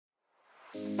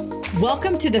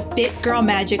Welcome to the Fit Girl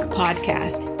Magic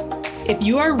podcast. If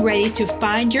you are ready to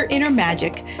find your inner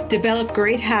magic, develop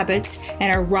great habits,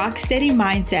 and a rock steady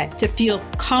mindset to feel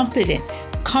confident,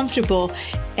 comfortable,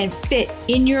 and fit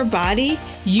in your body,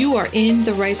 you are in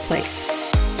the right place.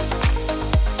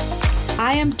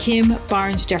 I am Kim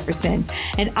Barnes Jefferson,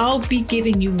 and I'll be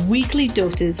giving you weekly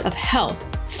doses of health,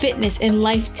 fitness, and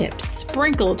life tips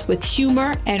sprinkled with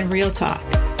humor and real talk.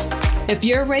 If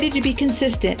you're ready to be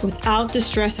consistent without the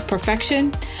stress of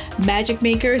perfection, magic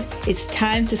makers, it's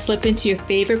time to slip into your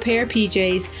favorite pair of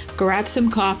PJs, grab some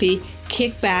coffee,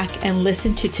 kick back, and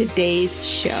listen to today's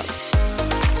show.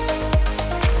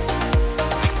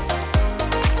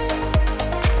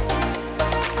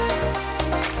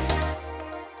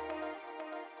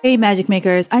 Hey, Magic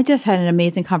Makers. I just had an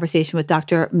amazing conversation with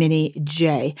Dr. Minnie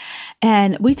J.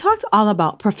 And we talked all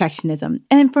about perfectionism.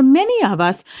 And for many of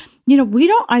us, we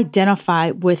don't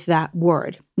identify with that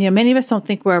word. Many of us don't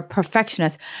think we're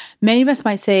perfectionists. Many of us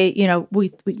might say,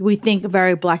 we think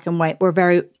very black and white. We're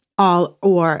very all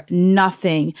or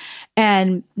nothing.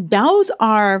 And those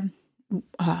are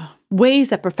ways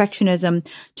that perfectionism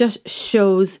just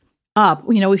shows up.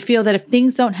 We feel that if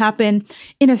things don't happen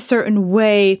in a certain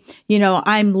way,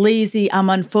 I'm lazy, I'm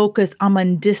unfocused, I'm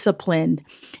undisciplined,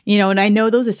 and I know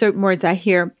those are certain words I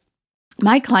hear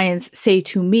my clients say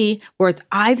to me, words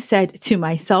I've said to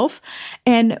myself.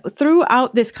 And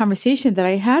throughout this conversation that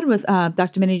I had with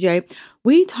Dr. Minnie J,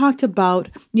 we talked about,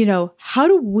 how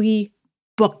do we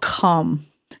become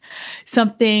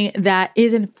something that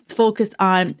isn't focused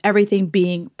on everything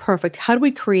being perfect? How do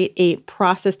we create a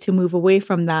process to move away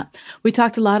from that? We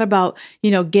talked a lot about,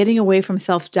 getting away from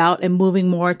self-doubt and moving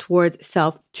more towards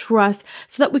self-trust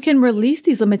so that we can release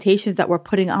these limitations that we're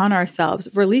putting on ourselves,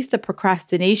 release the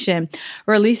procrastination,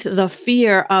 release the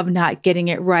fear of not getting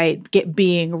it right,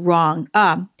 being wrong.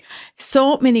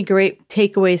 So many great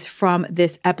takeaways from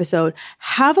this episode.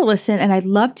 Have a listen, and I'd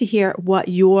love to hear what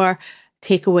your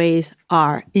takeaways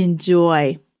are.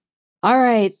 Enjoy. All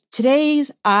right. Today's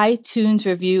iTunes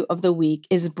review of the week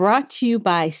is brought to you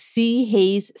by C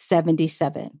Hayes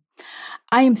 77.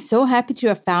 I am so happy to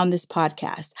have found this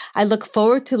podcast. I look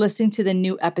forward to listening to the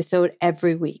new episode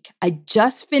every week. I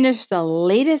just finished the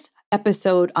latest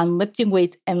episode on lifting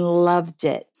weights and loved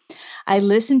it. I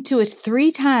listened to it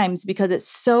 3 times because it's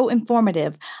so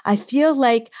informative. I feel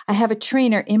like I have a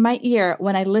trainer in my ear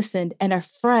when I listened and a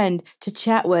friend to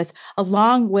chat with,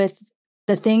 along with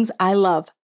the things I love,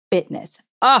 fitness.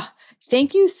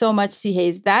 Thank you so much, C.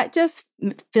 Hayes. That just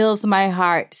fills my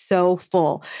heart so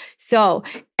full. So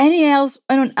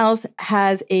anyone else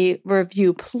has a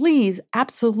review, please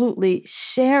absolutely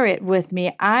share it with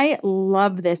me. I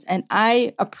love this and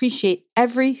I appreciate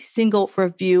every single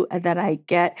review that I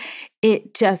get.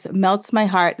 It just melts my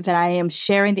heart that I am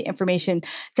sharing the information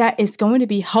that is going to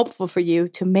be helpful for you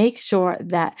to make sure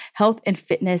that health and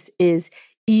fitness is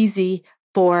easy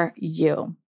for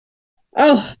you.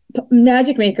 Oh,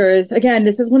 Magic Makers. Again,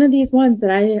 this is one of these ones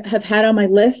that I have had on my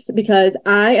list because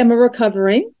I am a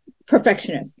recovering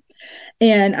perfectionist.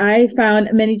 And I found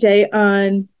Minnie J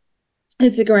on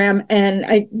Instagram and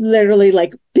I literally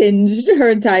binged her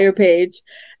entire page.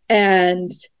 And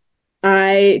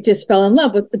I just fell in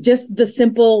love with just the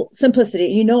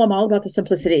simplicity. I'm all about the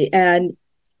simplicity. And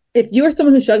if you're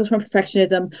someone who struggles from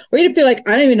perfectionism, or you feel like,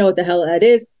 I don't even know what the hell that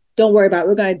is, don't worry about it.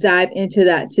 We're going to dive into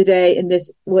that today in this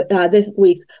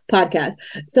week's podcast.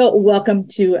 So welcome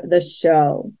to the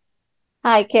show.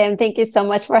 Hi, Kim. Thank you so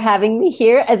much for having me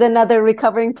here as another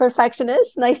recovering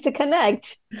perfectionist. Nice to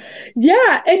connect.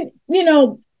 Yeah. And,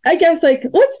 I guess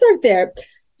let's start there.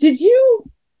 Did you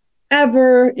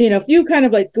ever, if you kind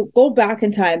of go back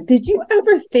in time, did you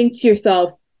ever think to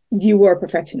yourself you were a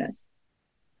perfectionist?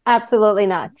 Absolutely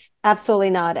not. Absolutely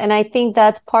not. And I think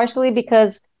that's partially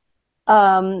because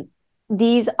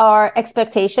these are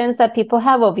expectations that people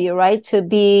have of you, right? To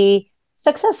be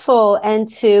successful and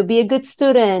to be a good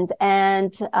student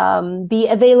and be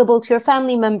available to your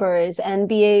family members and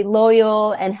be a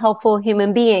loyal and helpful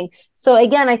human being. So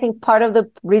again, I think part of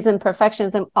the reason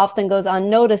perfectionism often goes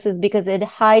unnoticed is because it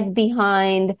hides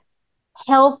behind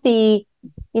healthy,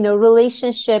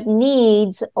 relationship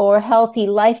needs or healthy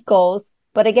life goals.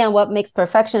 But again, what makes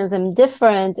perfectionism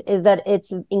different is that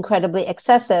it's incredibly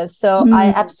excessive. So I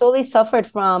absolutely suffered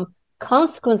from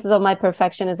consequences of my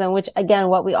perfectionism, which again,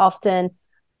 what we often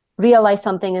realize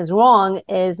something is wrong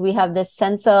is we have this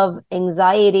sense of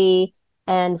anxiety.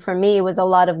 And for me, it was a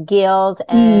lot of guilt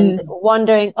and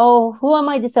wondering, who am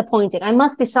I disappointing?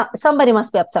 Somebody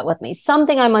must be upset with me.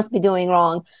 Something I must be doing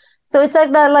wrong. So it's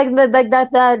like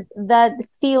that, that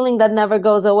feeling that never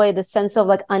goes away, the sense of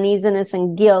like uneasiness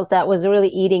and guilt that was really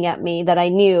eating at me, that I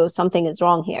knew something is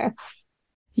wrong here.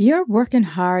 You're working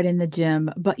hard in the gym,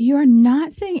 but you're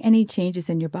not seeing any changes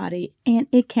in your body. And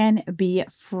it can be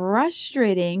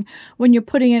frustrating when you're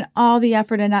putting in all the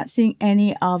effort and not seeing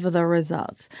any of the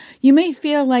results. You may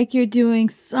feel like you're doing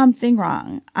something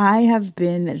wrong. I have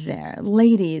been there.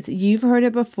 Ladies, you've heard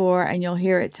it before and you'll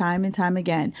hear it time and time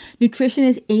again. Nutrition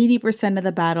is 80% of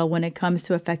the battle when it comes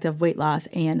to effective weight loss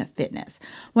and fitness.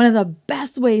 One of the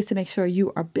best ways to make sure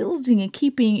you are building and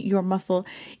keeping your muscle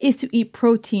is to eat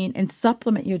protein and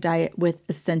supplement your diet with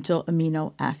essential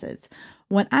amino acids.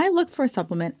 When I look for a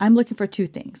supplement, I'm looking for two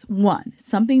things. One,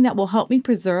 something that will help me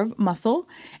preserve muscle,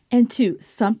 and two,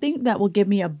 something that will give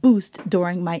me a boost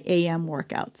during my AM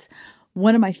workouts.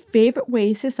 One of my favorite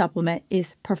ways to supplement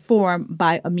is Perform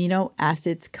by Amino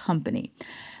Acids Company.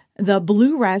 The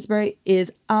blue raspberry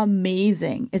is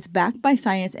amazing. It's backed by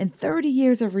science and 30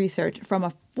 years of research from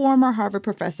a former Harvard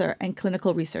professor and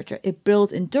clinical researcher. It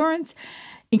builds endurance,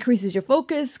 increases your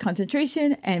focus,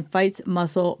 concentration, and fights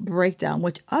muscle breakdown,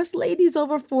 which us ladies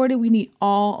over 40, we need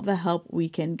all the help we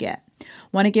can get.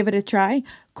 Want to give it a try?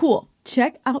 Cool.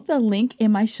 Check out the link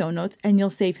in my show notes and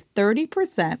you'll save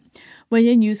 30% when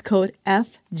you use code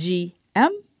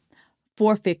FGM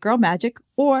for Fit Girl Magic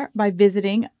or by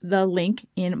visiting the link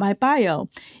in my bio.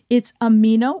 It's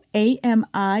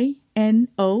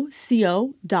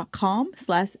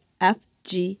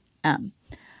aminoco.com/FGM.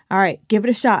 All right, give it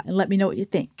a shot and let me know what you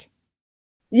think.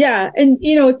 Yeah. And,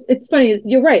 it's funny.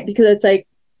 You're right, because it's like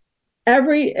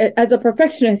as a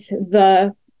perfectionist,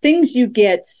 the things you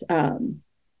get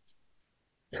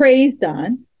praised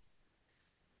on,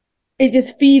 it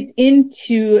just feeds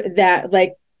into that,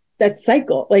 like, that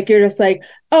cycle. Like, you're just like,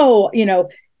 oh,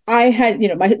 I had,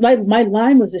 my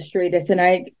line was the straightest and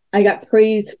I got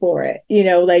praised for it.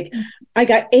 Like, I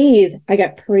got A's, I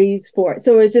got praised for it.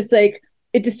 So it's just like,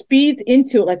 it just feeds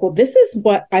into it, like, well, this is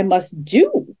what I must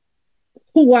do,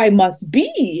 who I must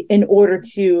be in order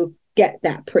to get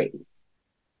that praise.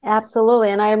 Absolutely.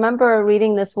 And I remember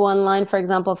reading this one line, for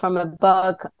example, from a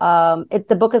book.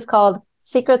 The book is called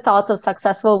Secret Thoughts of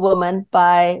Successful Women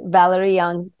by Valerie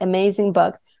Young. Amazing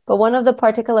book. But one of the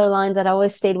particular lines that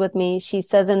always stayed with me, she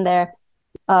says in there,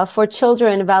 for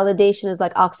children, validation is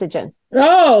like oxygen.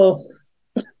 Oh,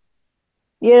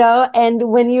 and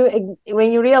when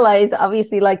you realize,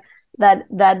 obviously, like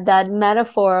that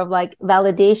metaphor of like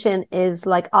validation is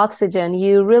like oxygen,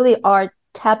 you really are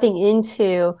tapping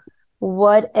into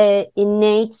what a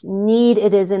innate need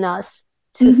it is in us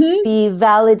to be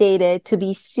validated, to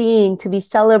be seen, to be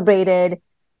celebrated,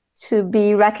 to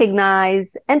be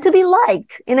recognized, and to be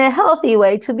liked in a healthy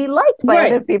way, to be liked by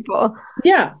other people.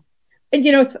 Yeah. And,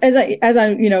 as I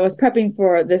was prepping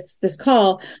for this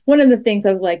call, one of the things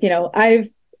I was like, I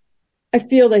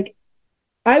feel like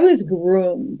I was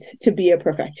groomed to be a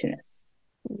perfectionist.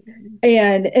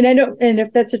 And I don't, and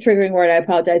if that's a triggering word, I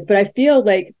apologize, but I feel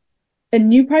like,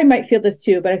 and you probably might feel this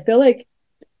too, but I feel like,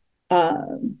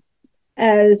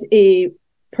 as a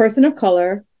person of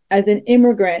color, as an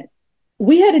immigrant,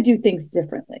 we had to do things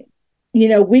differently.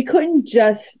 We couldn't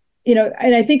just,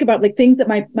 and I think about like things that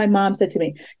my mom said to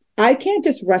me. I can't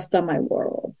just rest on my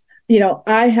laurels.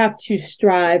 I have to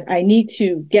strive. I need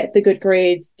to get the good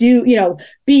grades, be,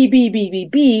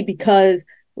 because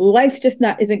life just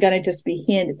isn't going to just be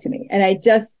handed to me. And I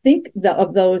just think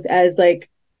of those as like,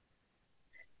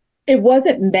 it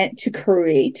wasn't meant to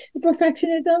create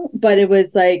perfectionism, but it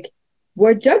was like,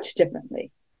 we're judged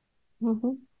differently.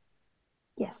 Mm-hmm.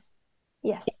 Yes.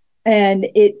 And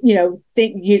it,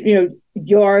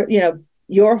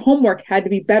 your homework had to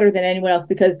be better than anyone else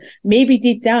because maybe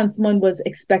deep down someone was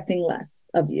expecting less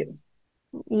of you.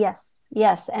 Yes.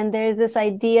 And there's this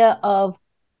idea of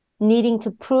needing to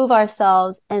prove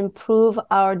ourselves and prove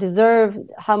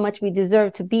how much we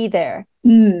deserve to be there.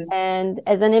 And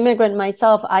as an immigrant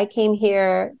myself, I came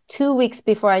here 2 weeks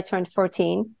before I turned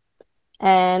 14.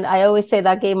 And I always say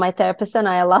that gave my therapist and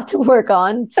I a lot to work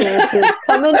on to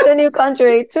come into a new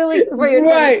country 2 weeks before you're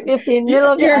turning 15,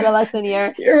 middle of your adolescent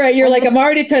year. You're right. You're like, I'm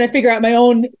already trying to figure out my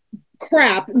own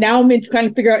crap. Now I'm trying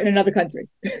to figure out in another country.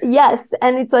 Yes.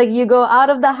 And it's like you go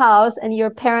out of the house and your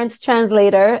parents'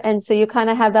 translator. And so you kind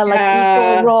of have that like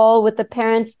equal role with the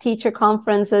parents teacher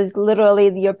conferences,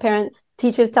 literally your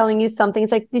teachers telling you something.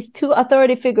 It's like these two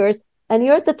authority figures and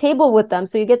you're at the table with them.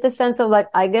 So you get the sense of like,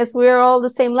 I guess we're all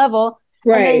the same level.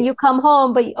 Right. And then you come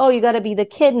home, but you got to be the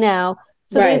kid now.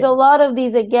 So there's a lot of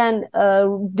these, again,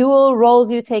 dual roles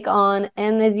you take on.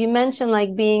 And as you mentioned,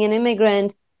 like being an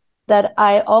immigrant, that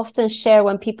I often share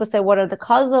when people say, what are the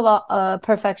causes of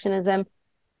perfectionism?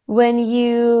 When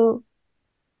you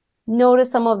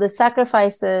notice some of the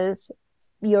sacrifices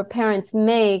your parents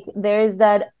make, there's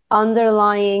that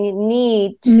underlying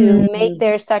need to make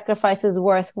their sacrifices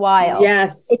worthwhile.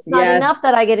 Yes. It's not enough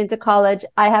that I get into college.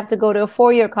 I have to go to a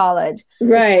 4-year college.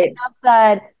 Right. It's not enough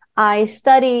that I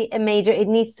study a major. It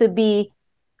needs to be,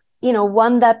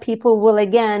 one that people will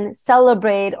again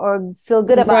celebrate or feel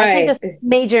good about. I can't just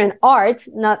major in art,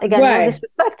 not again, no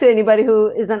disrespect to anybody who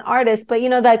is an artist, but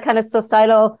that kind of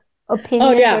societal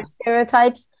opinions or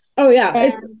stereotypes. Oh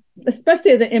yeah.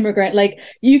 Especially as an immigrant, like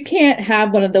you can't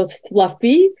have one of those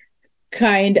fluffy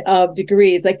kind of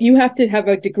degrees. Like you have to have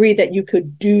a degree that you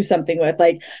could do something with.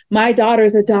 Like my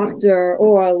daughter's a doctor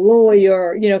or a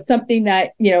lawyer, something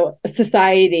that,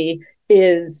 society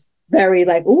is very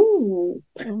like, ooh.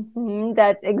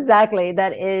 That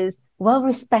is well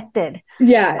respected.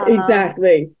 Yeah,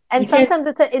 exactly. And sometimes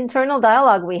it's an internal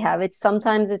dialogue we have.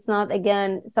 Sometimes it's not,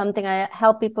 again, something I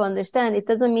help people understand. It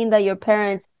doesn't mean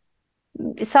that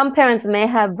some parents may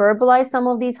have verbalized some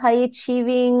of these high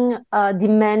achieving,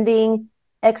 demanding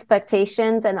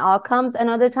expectations and outcomes, and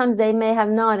other times they may have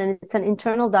not. And it's an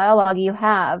internal dialogue you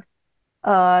have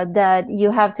that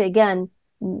you have to, again,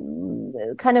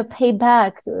 kind of pay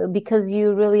back because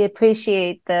you really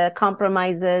appreciate the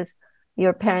compromises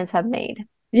your parents have made.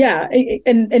 Yeah.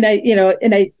 And I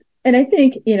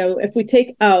think, if we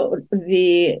take out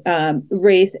the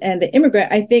race and the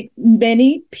immigrant, I think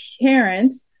many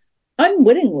parents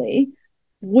unwittingly,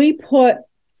 we put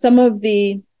some of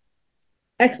the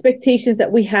expectations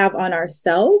that we have on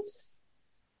ourselves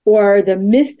or the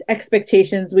missed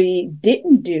expectations we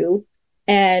didn't do.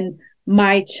 And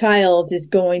my child is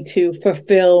going to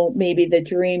fulfill maybe the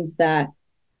dreams that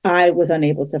I was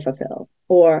unable to fulfill.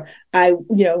 Or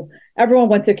everyone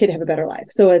wants their kid to have a better life.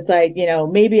 So it's like,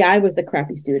 maybe I was the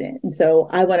crappy student. And so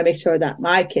I want to make sure that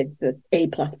my kid's the A++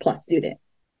 student.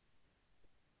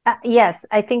 Yes,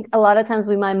 I think a lot of times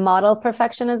we might model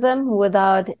perfectionism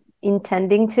without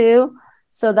intending to.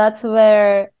 So that's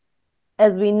where,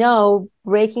 as we know,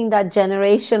 breaking that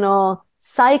generational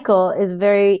cycle is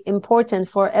very important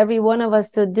for every one of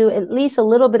us to do at least a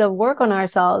little bit of work on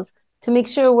ourselves to make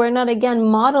sure we're not, again,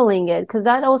 modeling it. Because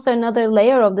that's also another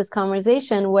layer of this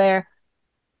conversation where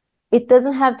it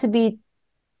doesn't have to be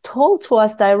told to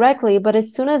us directly, but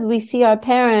as soon as we see our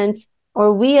parents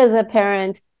or we as a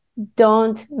parent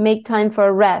don't make time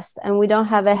for rest and we don't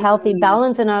have a healthy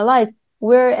balance in our lives,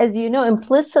 we're, as you know,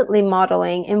 implicitly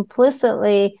modeling,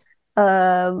 implicitly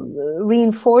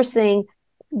reinforcing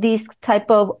these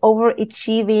type of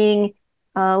overachieving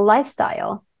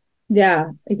lifestyle.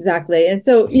 Yeah, exactly. And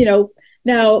so,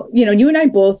 now, you and I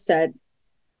both said,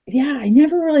 yeah, I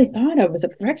never really thought I was a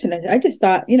perfectionist. I just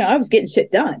thought, I was getting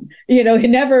shit done. It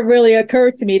never really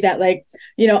occurred to me that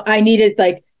I needed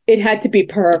it had to be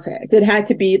perfect. It had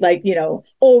to be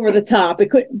over the top. It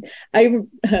couldn't. I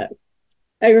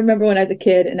remember when I was a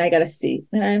kid and I got a C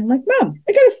and I'm like, Mom,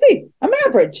 I got a C. I'm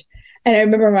average. And I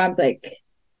remember Mom's like,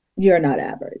 you're not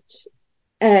average.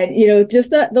 And,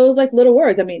 just those little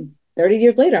words. I mean, 30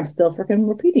 years later, I'm still freaking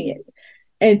repeating it.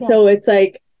 And so it's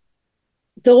like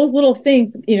those little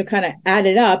things, kind of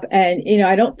added up. And,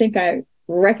 I don't think I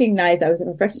recognized I was a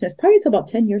perfectionist probably until about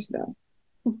 10 years ago.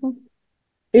 Mm-hmm.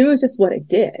 It was just what I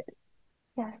did.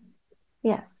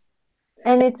 Yes.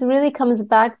 And it really comes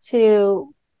back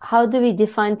to how do we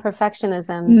define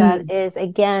perfectionism? That is,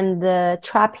 again, the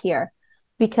trap here.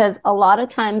 Because a lot of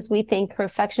times we think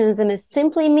perfectionism is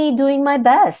simply me doing my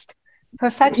best.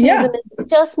 Perfectionism is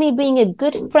just me being a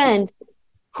good friend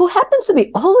who happens to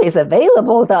be always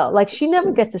available, though. She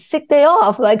never gets a sick day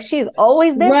off. She's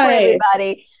always there for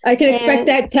everybody. I can expect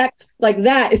that text like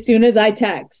that as soon as I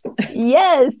text.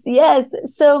 Yes.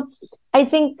 So I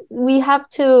think we have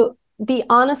to be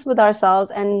honest with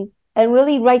ourselves and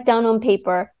really write down on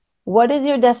paper, what is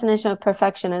your definition of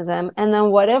perfectionism? And then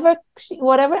whatever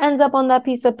ends up on that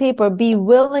piece of paper, be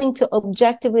willing to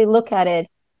objectively look at it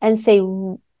and say,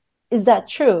 is that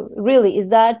true? Really? Is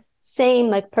that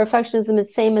same, perfectionism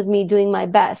is same as me doing my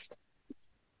best?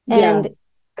 And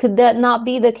could that not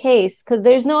be the case? Because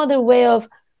there's no other way of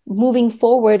moving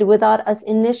forward without us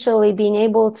initially being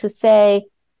able to say,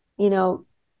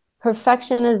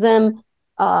 perfectionism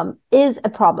is a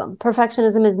problem.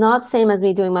 Perfectionism is not same as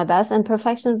me doing my best. And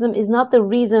perfectionism is not the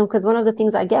reason, because one of the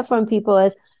things I get from people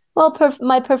is, well,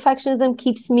 my perfectionism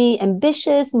keeps me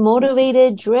ambitious,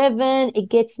 motivated, driven. It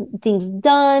gets things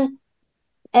done.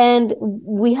 And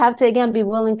we have to, again, be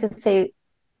willing to say,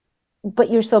 but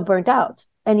you're so burnt out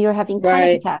and you're having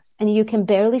panic attacks and you can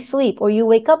barely sleep, or you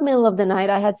wake up middle of the night.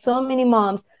 I had so many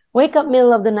moms wake up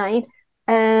middle of the night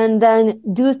and then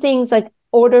do things like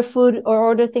order food or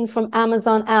order things from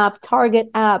Amazon app, Target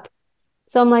app,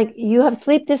 So I'm like, you have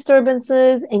sleep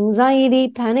disturbances, anxiety,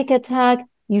 panic attack.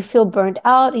 You feel burnt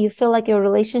out. You feel like your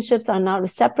relationships are not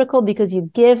reciprocal because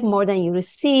you give more than you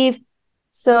receive.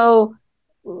 So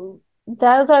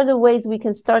those are the ways we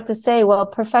can start to say,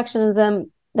 well, perfectionism,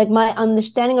 like my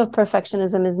understanding of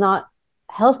perfectionism is not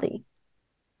healthy.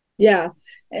 Yeah.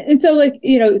 And so like,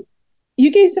 you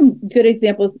gave some good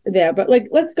examples there, but like,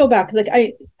 let's go back. Cause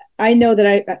like, I know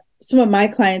that some of my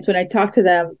clients, when I talk to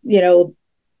them,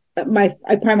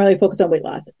 I primarily focus on weight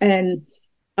loss, and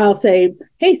I'll say,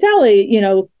 "Hey, Sally,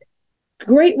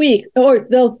 great week," or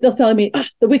they'll tell me,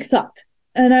 "The week sucked,"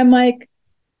 and I'm like,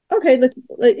 "Okay."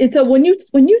 And so when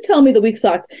you tell me the week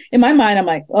sucked, in my mind, I'm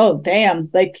like, "Oh, damn!"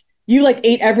 Like you like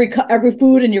ate every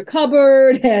food in your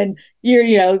cupboard, and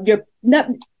you're not.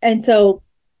 And so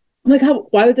I'm like,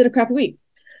 why was it a crappy week?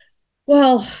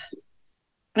 Well,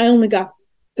 I only got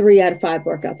 3 out of 5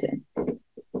 workouts in,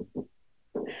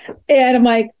 and I'm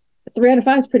like, 3 out of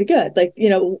 5 is pretty good. Like,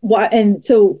 why? And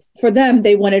so for them,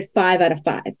 they wanted 5 out of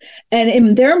 5. And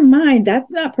in their mind,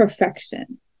 that's not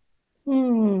perfection.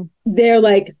 They're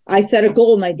like, I set a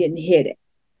goal and I didn't hit it.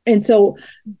 And so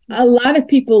a lot of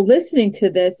people listening to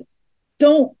this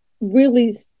don't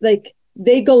really like,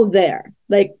 they go there.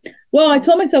 Like, well, I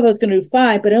told myself I was going to do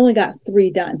 5, but I only got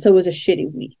 3 done. So it was a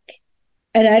shitty week.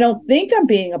 And I don't think I'm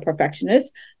being a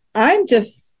perfectionist. I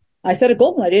set a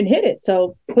goal and I didn't hit it.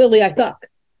 So clearly I suck.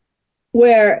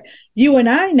 Where you and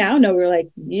I now know, we're like,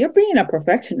 you're being a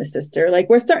perfectionist, sister. Like,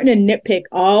 we're starting to nitpick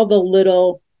all the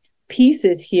little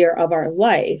pieces here of our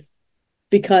life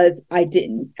because I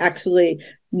didn't actually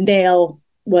nail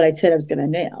what I said I was going to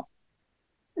nail.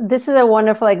 This is a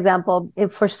wonderful example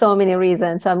for so many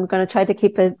reasons. I'm going to try to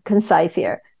keep it concise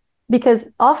here. Because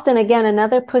often, again,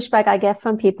 another pushback I get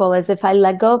from people is if I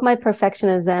let go of my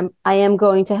perfectionism, I am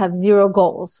going to have 0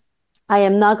 goals. I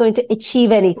am not going to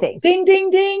achieve anything. Ding,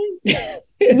 ding, ding.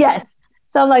 Yes.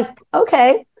 So I'm like,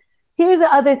 okay, here's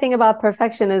the other thing about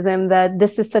perfectionism that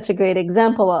this is such a great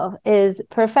example of, is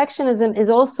perfectionism is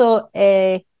also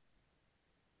a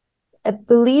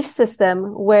belief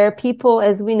system where people,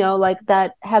 as we know, like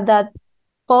that have that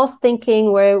false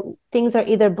thinking where things are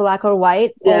either black or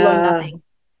white, all or nothing.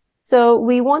 So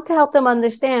we want to help them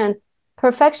understand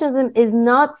perfectionism is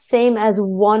not same as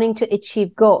wanting to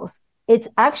achieve goals. It's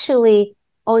actually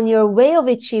on your way of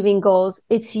achieving goals.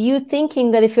 It's you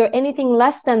thinking that if you're anything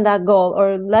less than that goal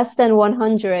or less than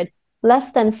 100,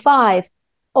 less than 5,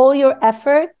 all your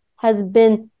effort has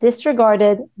been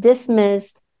disregarded,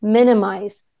 dismissed,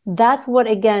 minimized. That's what,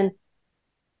 again,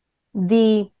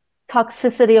 the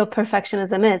toxicity of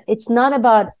perfectionism is. It's not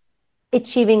about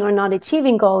achieving or not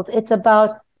achieving goals. It's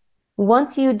about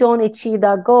once you don't achieve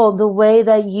that goal, the way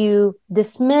that you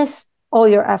dismiss all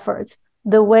your efforts,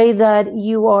 the way that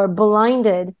you are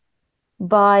blinded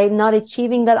by not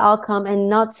achieving that outcome and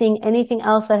not seeing anything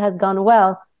else that has gone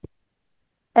well.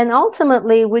 And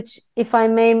ultimately, which if I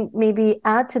may maybe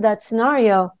add to that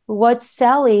scenario, what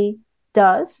Sally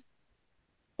does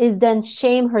is then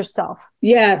shame herself.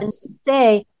 Yes. And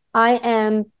say,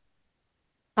 I'm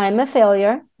a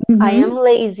failure. Mm-hmm. I am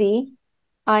lazy.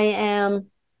 I am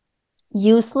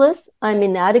useless. I'm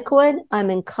inadequate.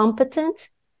 I'm incompetent.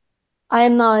 I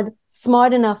am not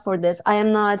smart enough for this. I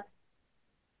am not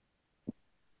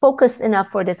focused enough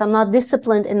for this. I'm not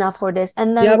disciplined enough for this.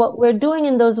 And then what we're doing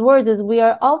in those words is we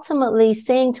are ultimately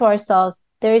saying to ourselves,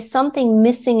 there is something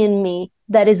missing in me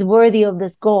that is worthy of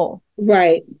this goal.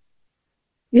 Right.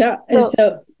 Yeah.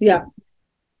 So yeah,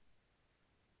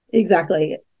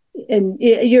 exactly. And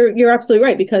you're absolutely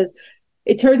right, because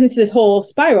it turns into this whole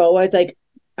spiral where it's like,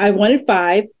 I wanted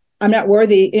 5. I'm not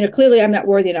worthy. Clearly I'm not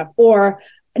worthy enough. Or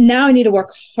now I need to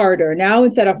work harder. Now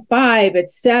instead of 5,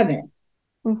 it's 7.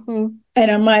 Mm-hmm.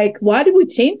 And I'm like, why did we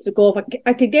change the goal? If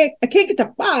I can't get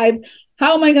to 5,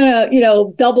 how am I going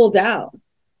to, double down?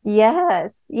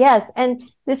 Yes. And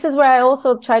this is where I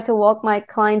also try to walk my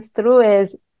clients through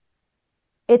is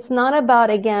it's not about,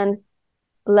 again,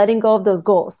 letting go of those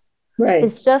goals. Right.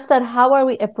 It's just that how are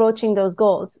we approaching those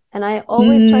goals? And I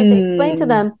always try to explain to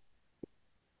them,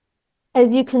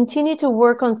 as you continue to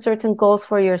work on certain goals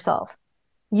for yourself,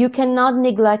 you cannot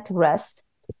neglect rest.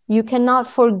 You cannot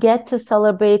forget to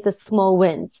celebrate the small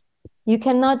wins. You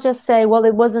cannot just say, well,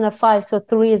 it wasn't a 5, so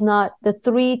 3 is not, the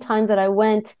 3 times that I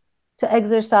went to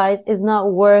exercise is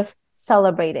not worth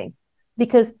celebrating.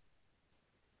 Because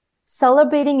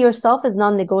celebrating yourself is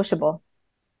non-negotiable.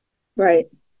 Right.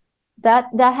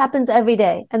 That happens every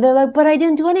day. And they're like, but I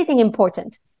didn't do anything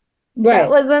important. Right. That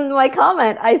wasn't my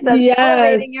comment. I said,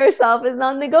 celebrating yourself is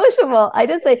non-negotiable. I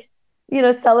didn't say,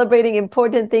 celebrating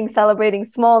important things, celebrating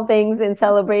small things, and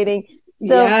celebrating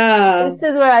So Yeah. this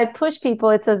is where I push people.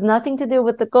 It says nothing to do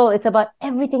with the goal. It's about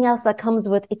everything else that comes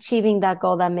with achieving that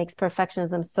goal that makes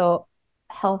perfectionism so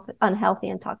unhealthy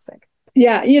and toxic.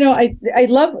 Yeah, I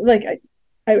love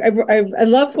I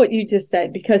love what you just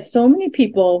said, because so many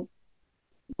people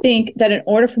think that in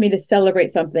order for me to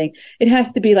celebrate something, it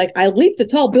has to be like I leaped a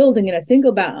tall building in a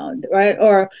single bound, right?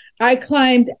 Or I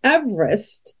climbed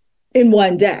Everest in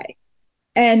one day.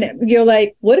 And you're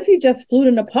like, what if you just flew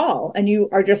to Nepal and you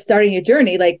are just starting your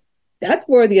journey? Like, that's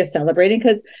worthy of celebrating,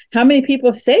 because how many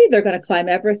people say they're going to climb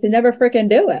Everest and never freaking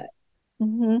do it?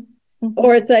 Mm-hmm. Mm-hmm.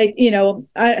 Or it's like,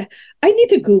 I need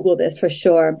to Google this for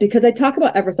sure, because I talk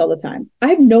about Everest all the time. I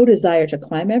have no desire to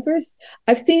climb Everest.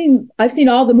 I've seen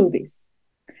all the movies,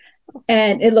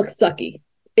 and it looks sucky.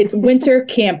 It's winter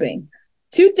camping.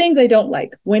 Two things I don't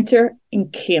like: winter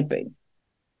and camping.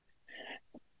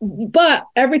 But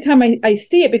every time I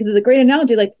see it, because it's a great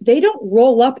analogy, like they don't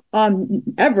roll up on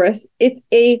Everest. It's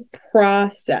a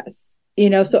process,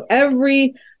 so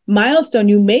every milestone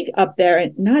you make up there,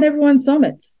 and not everyone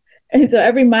summits. And so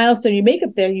every milestone you make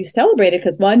up there, you celebrate it,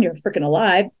 because one, you're freaking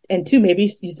alive. And two, maybe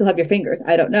you still have your fingers.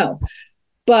 I don't know.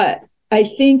 But I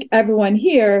think everyone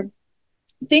here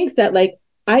thinks that, like,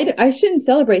 I shouldn't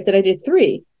celebrate that I did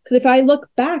three. Because if I look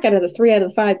back out of the 3 out of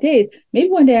the 5 days, maybe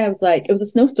one day I was like, it was a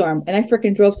snowstorm and I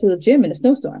freaking drove to the gym in a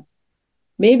snowstorm.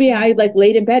 Maybe I like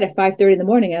laid in bed at 5:30 in the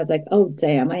morning and I was like, oh,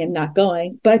 damn, I am not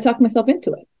going. But I talked myself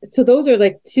into it. So those are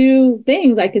like two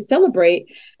things I could celebrate.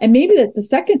 And maybe the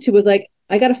second two was like,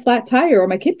 I got a flat tire or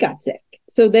my kid got sick.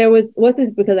 So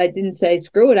wasn't because I didn't say,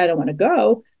 screw it, I don't want to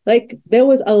go. Like there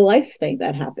was a life thing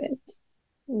that happened.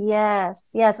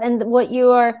 Yes, yes. And what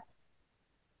you are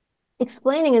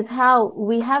explaining is how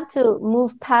we have to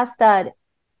move past that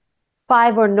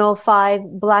 5 or no 5,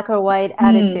 black or white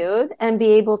attitude, and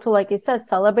be able to, like you said,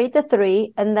 celebrate the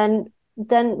 3. And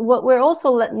then what we're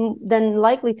also then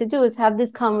likely to do is have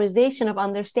this conversation of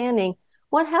understanding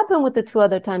what happened with the 2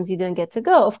 other times you didn't get to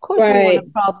go. Of course, we want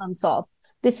to problem solve.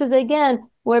 This is, again,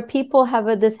 where people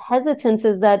have this hesitance,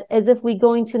 is that as if we're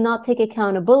going to not take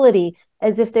accountability,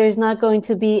 as if there's not going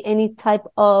to be any type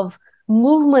of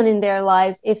movement in their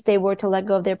lives if they were to let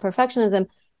go of their perfectionism.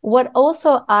 What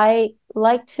also I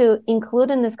like to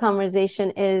include in this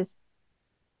conversation is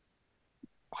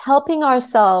helping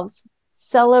ourselves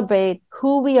celebrate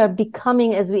who we are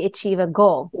becoming as we achieve a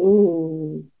goal.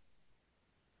 Ooh.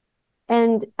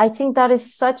 And I think that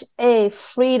is such a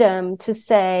freedom to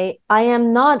say, I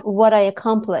am not what I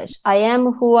accomplish. I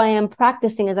am who I am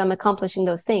practicing as I'm accomplishing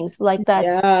those things. Like that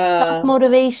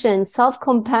self-motivation,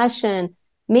 self-compassion.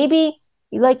 Maybe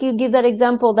like you give that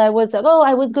example that was like, oh,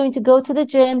 I was going to go to the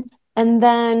gym and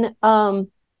then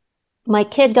my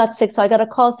kid got sick. So I got a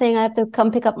call saying I have to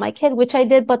come pick up my kid, which I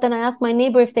did. But then I asked my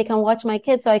neighbor if they can watch my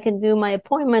kid so I can do my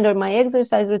appointment or my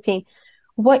exercise routine.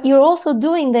 What you're also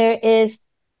doing there is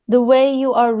the way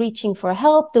you are reaching for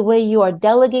help, the way you are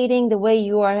delegating, the way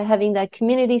you are having that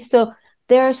community. So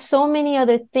there are so many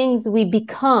other things we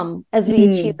become as we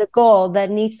achieve the goal that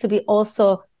needs to be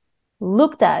also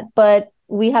looked at. But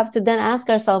we have to then ask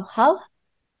ourselves,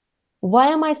 why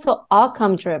am I so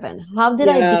outcome driven? How did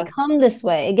I become this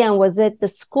way? Again, was it the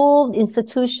school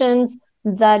institutions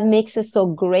that makes us so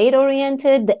grade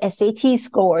oriented, the SAT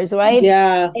scores, right?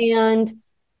 Yeah. And,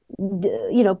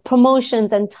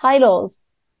 promotions and titles.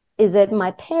 Is it my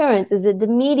parents? Is it the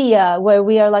media where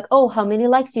we are like, oh, how many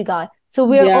likes you got? So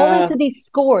we're all into these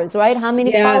scores, right? How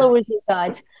many followers you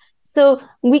got? So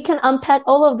we can unpack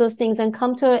all of those things and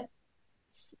come to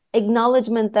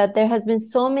acknowledgement that there has been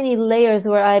so many layers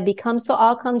where I become so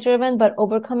outcome driven, but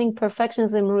overcoming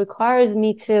perfectionism requires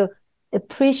me to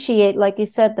appreciate, like you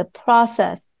said, the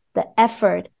process, the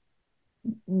effort,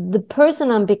 the person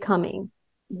I'm becoming.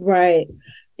 Right.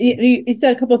 You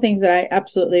said a couple of things that I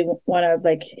absolutely want to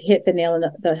like hit the nail on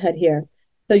the head here.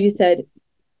 So you said,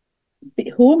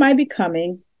 who am I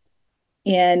becoming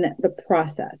in the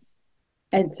process?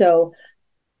 And so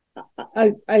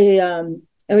are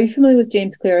you familiar with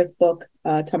James Clear's book,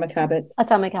 Atomic Habits?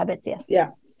 Atomic Habits, yes. Yeah.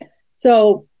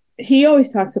 So he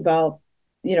always talks about,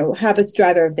 habits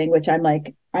drive everything, which I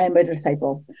am a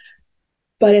disciple.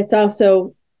 But it's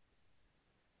also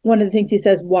one of the things he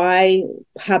says why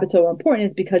habits are important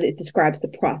is because it describes the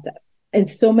process.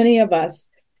 And so many of us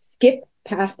skip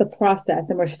past the process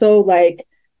and we're so like,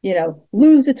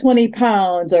 lose the 20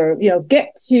 pounds or,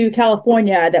 get to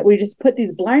California, that we just put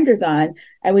these blinders on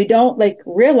and we don't like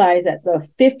realize that the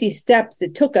 50 steps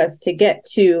it took us to get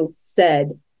to said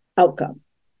outcome.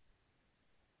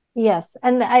 Yes.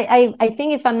 And I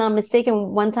think if I'm not mistaken,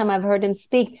 one time I've heard him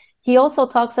speak, he also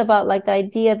talks about like the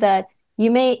idea that you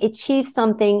may achieve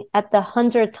something at the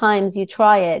 100th times you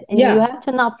try it. And you have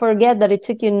to not forget that it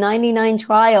took you 99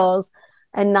 trials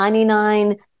and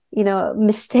 99,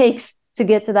 mistakes to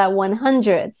get to that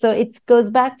 100. So it goes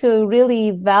back to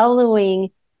really valuing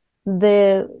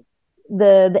the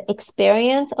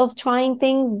experience of trying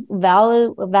things,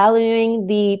 valuing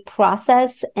the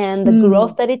process and the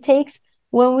growth that it takes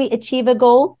when we achieve a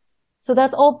goal. So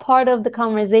that's all part of the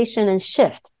conversation and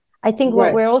shift. I think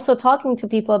what we're also talking to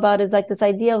people about is like this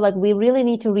idea of like, we really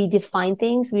need to redefine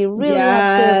things. We really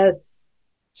have to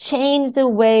change the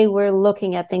way we're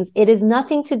looking at things. It is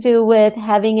nothing to do with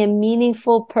having a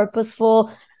meaningful,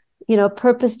 purposeful,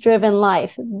 purpose-driven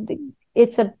life.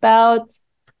 It's about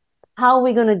how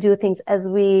we're going to do things as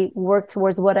we work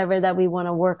towards whatever that we want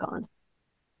to work on.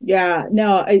 Yeah,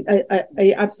 no,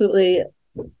 I absolutely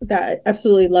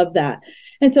love that.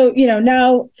 And so,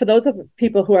 now for those of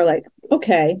people who are like,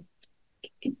 okay,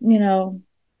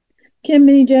 Kim,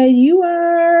 Mini J, you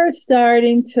are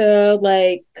starting to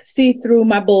like see through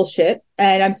my bullshit.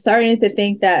 And I'm starting to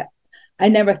think that I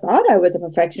never thought I was a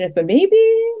perfectionist, but maybe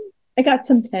I got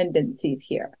some tendencies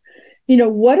here.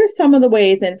 What are some of the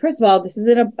ways? And first of all, this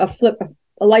isn't a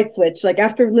light switch. Like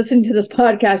after listening to this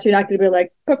podcast, you're not going to be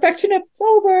like, perfection, it's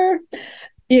over.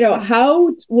 How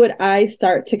would I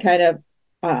start to kind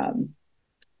of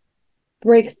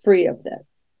break free of this?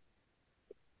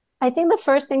 I think the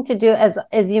first thing to do,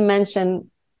 as you mentioned,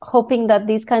 hoping that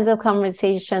these kinds of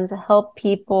conversations help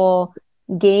people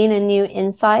gain a new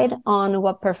insight on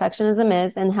what perfectionism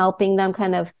is and helping them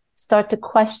kind of start to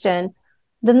question.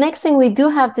 The next thing we do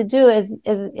have to do is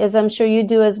I'm sure you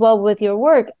do as well with your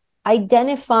work,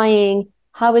 identifying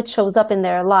how it shows up in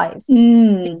their lives,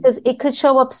 because it could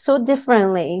show up so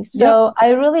differently. So I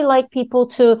really like people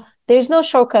to, there's no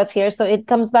shortcuts here. So it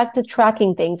comes back to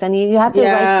tracking things, and you have to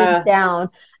write things down.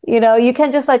 You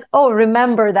can't just like,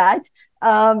 remember that,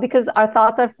 because our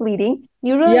thoughts are fleeting.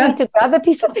 You really need to grab a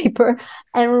piece of paper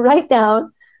and write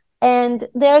down. And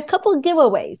there are a couple of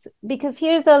giveaways, because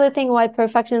here's the other thing why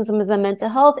perfectionism is a mental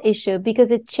health issue,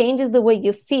 because it changes the way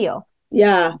you feel.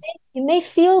 Yeah. You may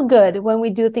feel good when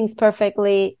we do things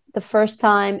perfectly the first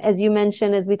time, as you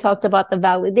mentioned, as we talked about the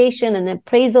validation and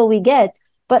appraisal we get.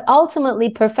 But ultimately,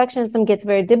 perfectionism gets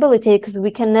very debilitated because we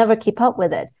can never keep up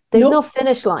with it. There's no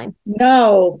finish line.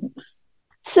 No.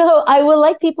 So I would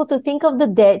like people to think of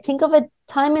a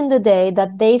time in the day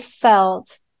that they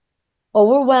felt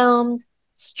overwhelmed,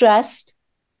 stressed,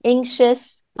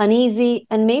 anxious, uneasy,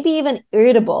 and maybe even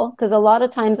irritable, because a lot of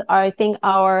times I think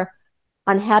our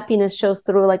unhappiness shows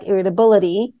through like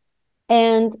irritability,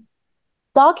 and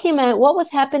document what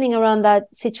was happening around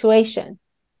that situation.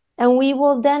 And we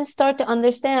will then start to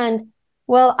understand,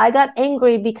 well, I got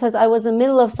angry because I was in the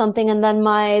middle of something and then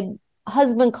my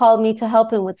husband called me to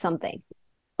help him with something.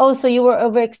 Oh, so you were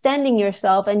overextending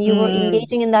yourself and you were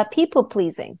engaging in that people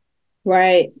pleasing.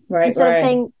 Right. Instead of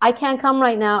saying, I can't come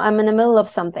right now, I'm in the middle of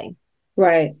something.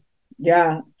 Right.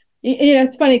 Yeah.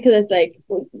 It's funny because it's like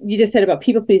you just said about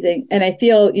people pleasing. And I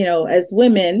feel, as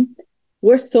women,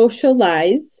 we're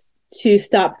socialized to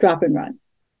stop, drop, and run.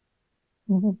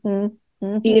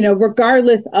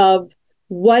 Regardless of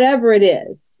whatever it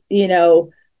is,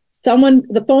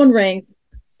 the phone rings,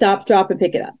 stop, drop, and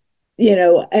pick it up,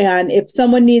 and if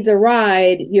someone needs a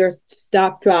ride, you're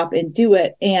stop, drop, and do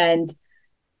it. And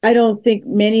I don't think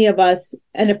many of us,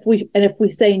 and if we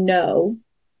say no,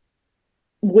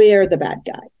 we're the bad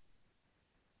guy.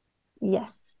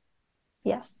 Yes.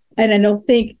 And I don't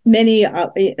think many, I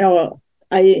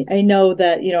know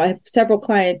that, I have several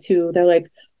clients who they're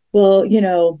like,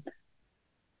 well,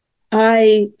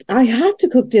 I have to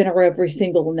cook dinner every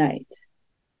single night.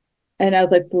 And I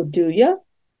was like, well, do you?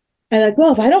 And like,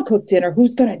 well, if I don't cook dinner,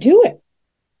 who's going to do it?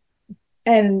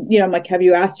 And, I'm like, have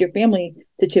you asked your family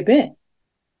to chip in?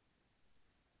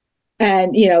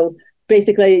 And,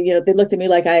 basically, they looked at me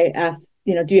like I asked,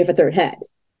 do you have a third head?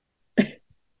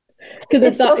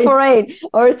 It's so foreign,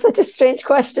 or it's such a strange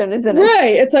question, isn't it?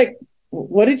 Right. It's like,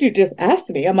 what did you just ask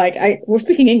me? I'm like, we're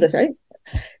speaking English, right?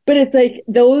 But it's like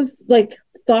those like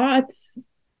thoughts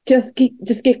just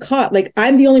get caught. Like,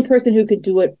 I'm the only person who could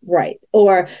do it right,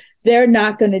 or they're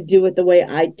not going to do it the way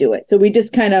I do it. So we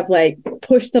just kind of like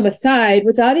push them aside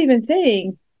without even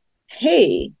saying,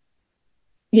 hey,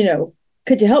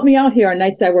 could you help me out here on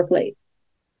nights I work late?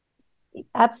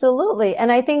 Absolutely.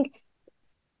 And I think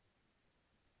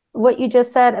what you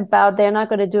just said about they're not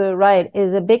going to do it right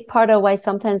is a big part of why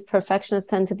sometimes perfectionists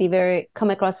tend to be come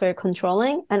across very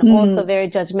controlling and also very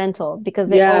judgmental, because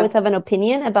they always have an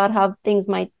opinion about how things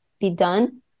might be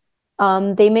done.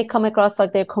 They may come across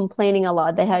like they're complaining a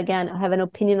lot. They have an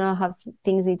opinion on how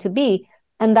things need to be.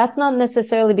 And that's not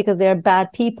necessarily because they're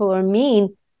bad people or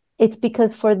mean. It's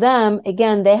because for them,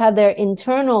 again, they have their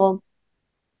internal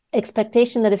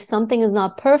expectation that if something is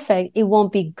not perfect, it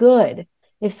won't be good.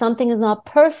 If something is not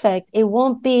perfect, it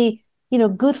won't be,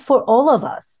 good for all of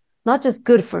us. Not just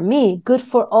good for me, good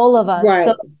for all of us. Right.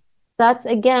 So that's,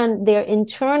 again, their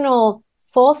internal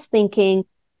false thinking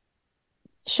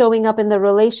showing up in the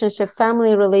relationship,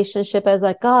 family relationship, as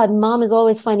like, God, mom is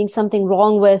always finding something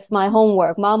wrong with my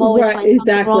homework. Mom always finds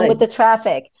something wrong with the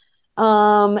traffic.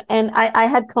 And I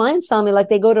had clients tell me, like,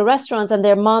 they go to restaurants and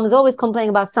their mom is always complaining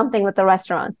about something with the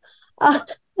restaurant. I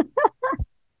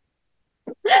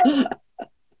thought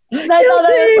that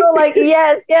was so like,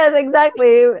 yes,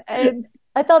 exactly. And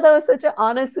I thought that was such an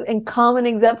honest and common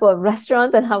example of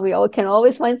restaurants and how we all can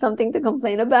always find something to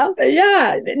complain about.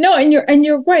 Yeah, no, and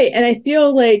you're right. And I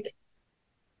feel like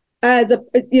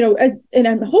and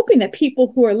I'm hoping that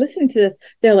people who are listening to this,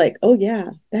 they're like, oh yeah,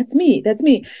 that's me.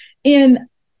 And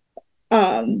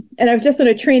I was just on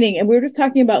a training and we were just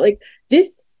talking about like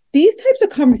these types of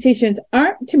conversations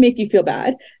aren't to make you feel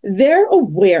bad. They're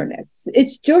awareness.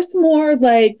 It's just more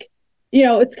like,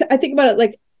 I think about it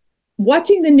like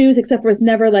watching the news, except for it's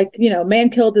never like, man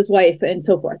killed his wife and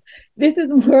so forth. This is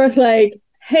more like,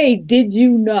 hey, did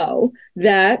you know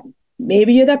that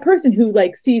maybe you're that person who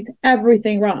like sees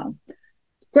everything wrong?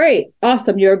 Great.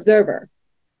 Awesome. You're an observer.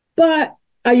 But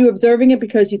are you observing it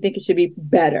because you think it should be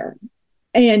better?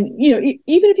 And, even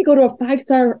if you go to a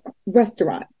 5-star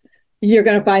restaurant, you're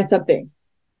going to find something.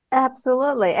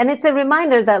 Absolutely. And it's a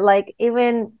reminder that like,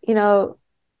 even,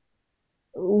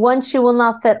 one shoe will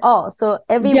not fit all. So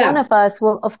every one of us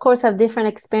will, of course, have different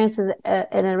experiences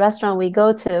in a restaurant we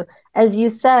go to. As you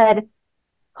said,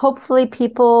 hopefully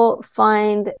people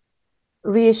find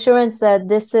reassurance that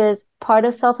this is part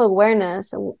of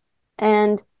self-awareness.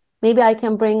 And maybe I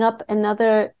can bring up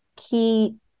another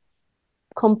key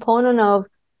component of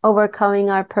overcoming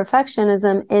our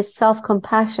perfectionism is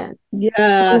self-compassion.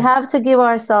 Yeah, we have to give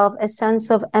ourselves a sense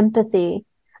of empathy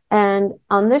and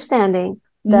understanding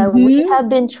that we have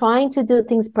been trying to do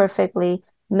things perfectly,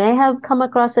 may have come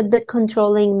across a bit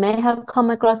controlling, may have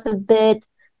come across a bit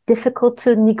difficult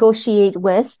to negotiate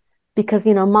with because,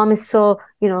 mom is so,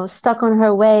 stuck on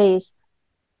her ways.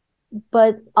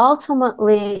 But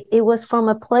ultimately, it was from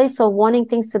a place of wanting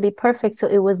things to be perfect, so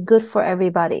it was good for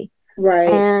everybody.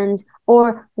 Right.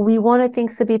 Or we wanted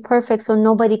things to be perfect, so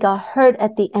nobody got hurt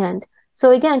at the end. So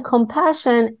again,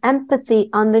 compassion, empathy,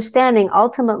 understanding,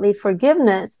 ultimately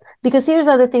forgiveness. Because here's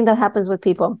the other thing that happens with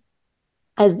people,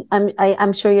 as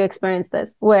I'm sure you experienced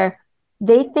this, where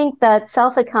they think that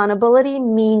self-accountability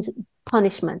means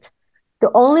punishment.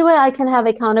 The only way I can have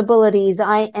accountability is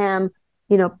I am,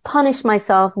 punish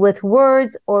myself with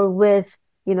words or with,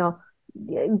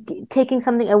 taking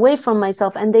something away from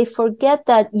myself. And they forget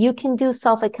that you can do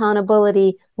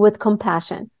self-accountability with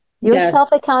compassion. Your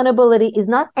self-accountability is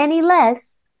not any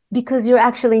less because you're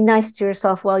actually nice to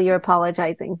yourself while you're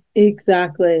apologizing.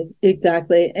 Exactly.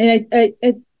 And I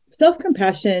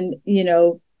self-compassion,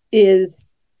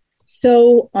 is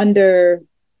so underutilized,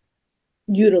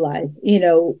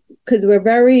 because we're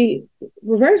very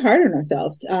hard on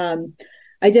ourselves.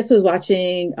 I just was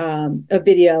watching a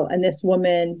video, and this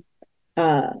woman,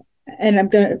 and I'm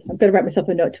gonna write myself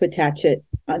a note to attach it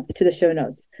to the show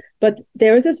notes. But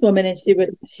there was this woman, and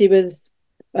she was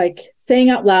like saying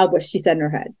out loud what she said in her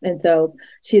head. And so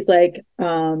she's like,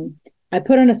 I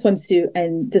put on a swimsuit,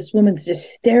 and this woman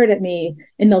just stared at me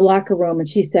in the locker room, and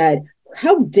she said,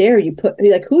 how dare you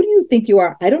like, who do you think you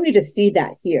are? I don't need to see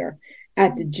that here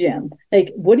at the gym.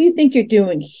 Like, what do you think you're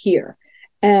doing here?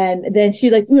 And then she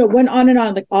went on and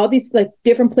on, like all these like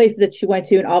different places that she went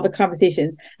to and all the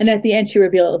conversations. And at the end, she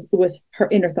revealed it was her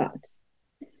inner thoughts.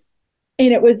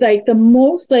 And it was like the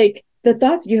most like the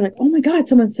thoughts, you're like, oh my God,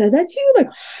 someone said that to you? Like,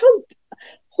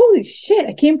 holy shit,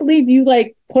 I can't believe you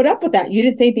like put up with that. You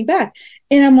didn't say anything back.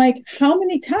 And I'm like, how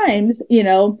many times,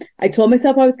 I told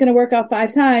myself I was going to work out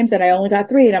 5 times and I only got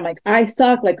 3. And I'm like, I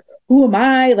suck. Like, who am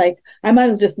I? Like, I might as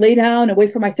well just lay down and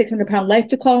wait for my 600-pound life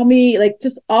to call me. Like,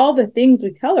 just all the things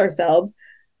we tell ourselves,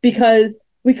 because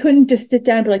we couldn't just sit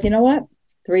down and be like, you know what?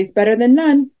 3's better than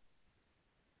none.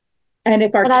 And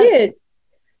if our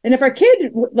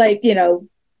kid like,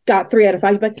 got 3 out of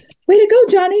 5, you'd be like, way to go,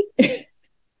 Johnny.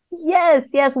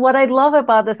 Yes. What I love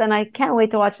about this, and I can't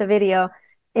wait to watch the video,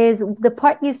 is the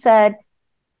part you said,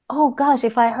 oh gosh,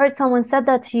 if I heard someone said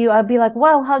that to you, I'd be like,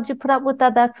 wow, how'd you put up with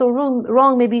that? That's so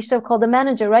wrong. Maybe you should have called the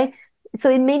manager, right? So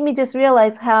it made me just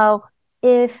realize how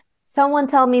if someone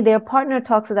tell me their partner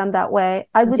talks to them that way,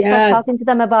 I would start talking to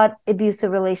them about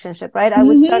abusive relationship, right? I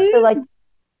would start to like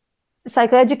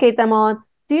psychoeducate them on,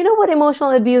 do you know what emotional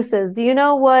abuse is? Do you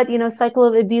know what, cycle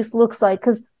of abuse looks like?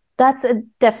 Because that's a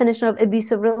definition of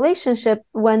abusive relationship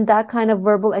when that kind of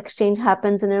verbal exchange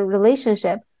happens in a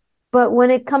relationship. But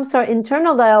when it comes to our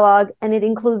internal dialogue and it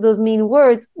includes those mean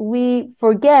words, we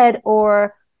forget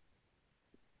or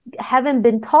haven't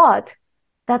been taught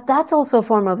that that's also a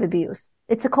form of abuse.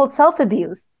 It's called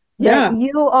self-abuse. Yeah. That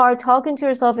you are talking to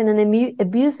yourself in an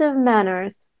abusive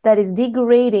manners that is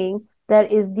degrading,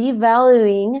 that is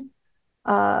devaluing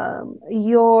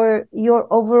your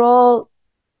overall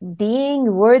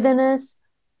being, worthiness,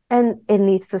 and it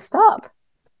needs to stop.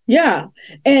 Yeah.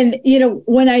 And,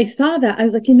 when I saw that, I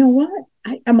was like, you know what?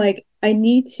 I'm like, I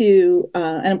need to,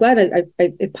 and I'm glad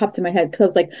it popped in my head, because I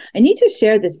was like, I need to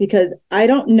share this, because I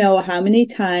don't know how many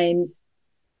times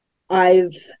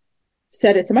I've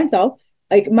said it to myself.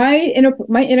 Like my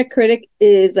inner critic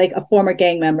is like a former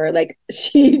gang member. Like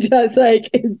she just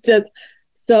is just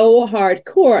so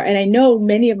hardcore. And I know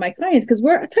many of my clients, because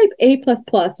we're a type A++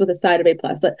 with a side of A+.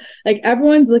 Like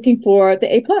everyone's looking for the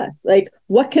A+. Like,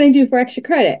 what can I do for extra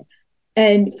credit?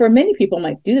 And for many people, I'm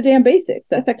like, do the damn basics.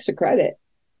 That's extra credit.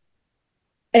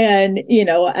 And,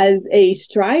 as a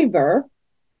striver,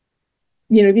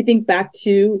 if you think back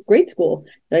to grade school,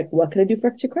 like, what can I do for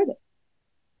extra credit?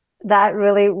 That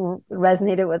really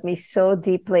resonated with me so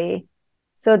deeply.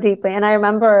 And I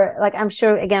remember, like, I'm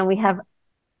sure, again, we have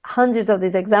hundreds of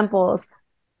these examples.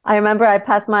 I remember I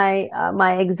passed my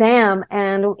my exam,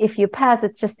 and if you pass,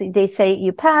 it's just, they say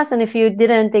you pass, and if you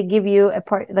didn't, they give you a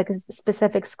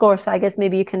specific score. So I guess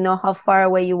maybe you can know how far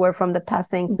away you were from the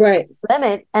passing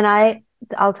limit. And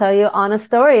I'll tell you on a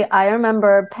story. I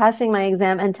remember passing my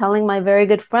exam and telling my very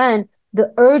good friend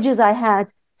the urges I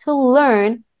had to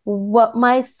learn what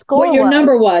my score was. What your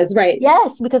number was, right?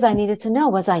 Yes, because I needed to know,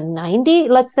 was I 90?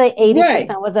 Let's say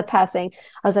 80% was a passing.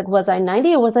 I was like, was I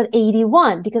 90 or was it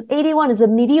 81? Because 81 is a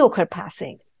mediocre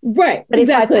passing. Right. But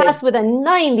exactly. If I passed with a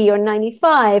 90 or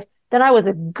 95, then I was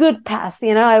a good pass.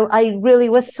 I really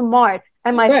was smart.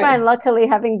 And my friend, luckily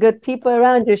having good people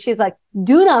around you, she's like,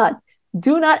 do not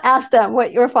ask them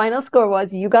what your final score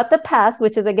was. You got the pass,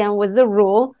 which is, again, was the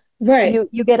rule. Right.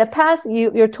 You get a pass.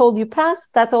 You're told you pass.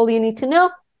 That's all you need to know.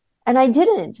 And I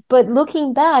didn't. But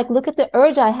looking back, look at the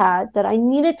urge I had that I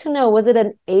needed to know, was it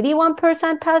an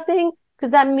 81% passing? Because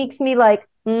that makes me like,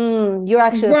 you're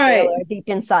actually a failure deep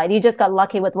inside. You just got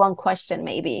lucky with one question,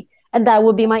 maybe. And that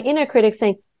would be my inner critic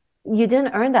saying, you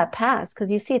didn't earn that pass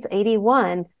because you see it's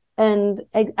 81. And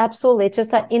absolutely, it's just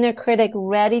that inner critic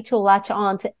ready to latch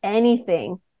on to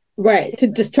anything. Right. To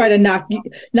just try to knock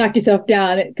yourself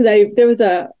down. Because there was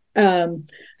I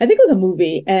think it was a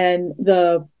movie, and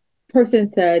the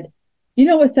person said,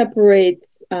 what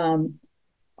separates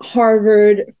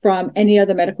Harvard from any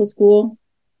other medical school?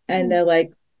 And they're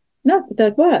like, no,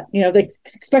 that's what? They're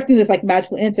expecting this like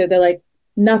magical answer. They're like,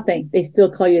 nothing. They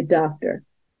still call you a doctor.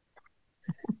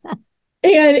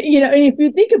 And, and if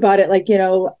you think about it, like,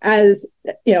 as,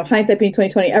 hindsight being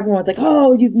 2020, everyone's like,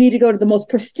 oh, you need to go to the most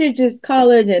prestigious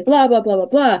college and blah, blah, blah, blah,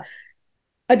 blah.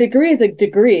 A degree is a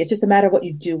degree. It's just a matter of what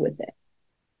you do with it.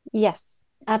 Yes.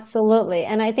 Absolutely.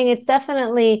 And I think it's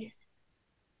definitely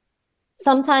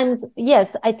sometimes,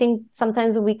 yes, I think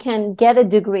sometimes we can get a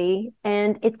degree,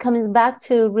 and it comes back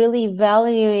to really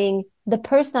valuing the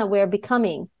person that we're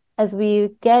becoming as we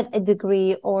get a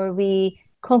degree or we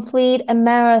complete a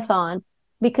marathon.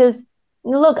 Because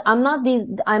look, I'm not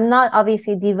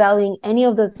obviously devaluing any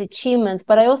of those achievements,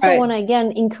 but I also want to,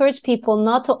 again, encourage people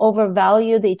not to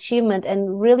overvalue the achievement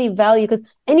and really value, because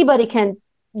anybody can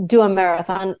do a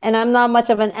marathon, and I'm not much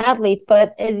of an athlete,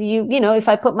 but as if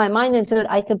I put my mind into it,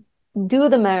 I could do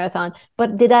the marathon.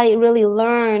 But did I really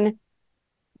learn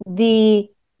the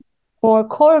more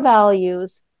core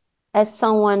values as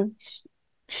someone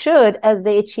should as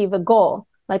they achieve a goal?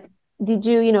 Like, did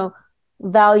you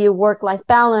value work-life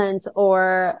balance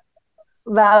or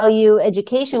value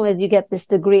education as you get this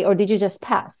degree, or did you just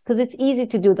pass? Because it's easy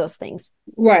to do those things.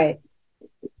 Right.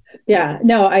 Yeah.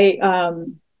 No,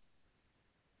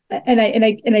 And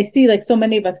I see, like, so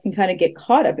many of us can kind of get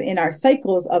caught up in our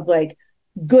cycles of like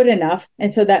good enough.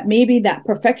 And so that maybe that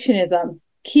perfectionism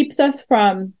keeps us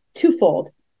from twofold: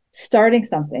 starting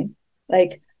something,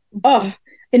 like,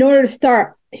 in order to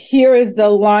start, here is the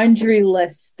laundry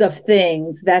list of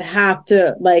things that have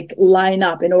to like line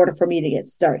up in order for me to get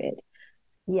started.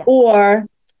 Yes. Or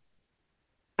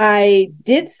I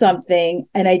did something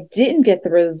and I didn't get the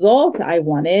result I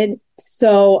wanted.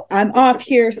 So I'm off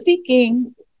here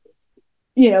seeking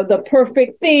the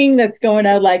perfect thing that's going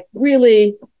to like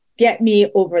really get me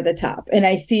over the top. And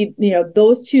I see,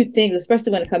 those two things,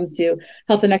 especially when it comes to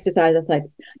health and exercise, it's like,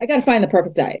 I got to find the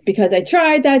perfect diet because I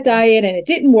tried that diet and it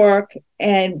didn't work.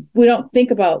 And we don't think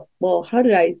about, well, how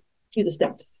did I do the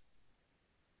steps?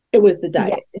 It was the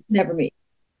diet. Yes. It's never me.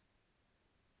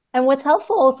 And what's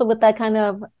helpful also with that kind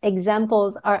of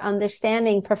examples are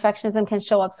understanding perfectionism can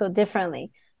show up so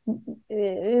differently.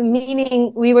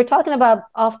 Meaning, we were talking about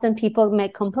often people may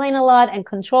complain a lot and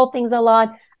control things a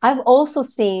lot. I've also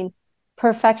seen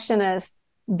perfectionists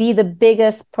be the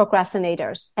biggest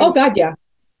procrastinators. Oh, God, yeah.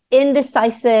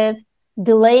 Indecisive,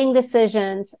 delaying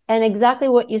decisions. And exactly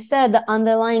what you said, the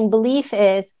underlying belief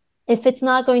is if it's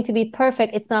not going to be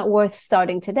perfect, it's not worth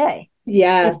starting today.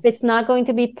 Yes. If it's not going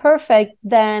to be perfect,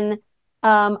 then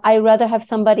I'd rather have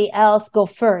somebody else go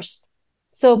first.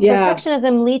 So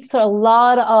perfectionism leads to a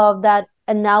lot of that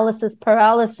analysis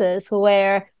paralysis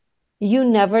where you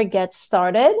never get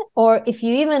started. Or if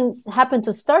you even happen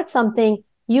to start something,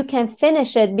 you can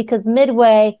finish it because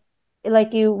midway,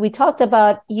 like we talked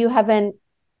about, you haven't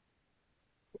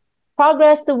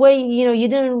progressed the way, you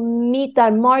didn't meet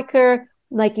that marker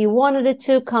like you wanted it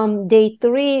to. Come day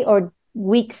 3 or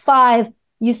week 5,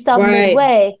 you stop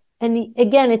midway. And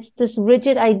again, it's this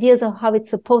rigid ideas of how it's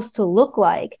supposed to look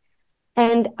like.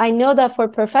 And I know that for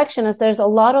perfectionists, there's a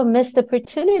lot of missed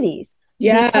opportunities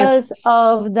because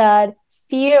of that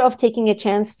fear of taking a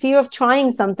chance, fear of trying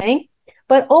something.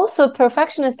 But also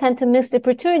perfectionists tend to miss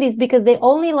opportunities because they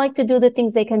only like to do the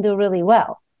things they can do really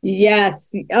well.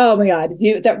 Yes. Oh my God.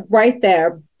 That right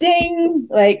there. Ding.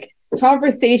 Like,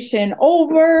 conversation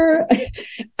over.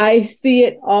 I see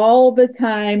it all the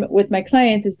time with my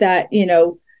clients is that,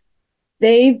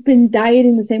 they've been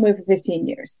dieting the same way for 15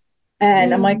 years.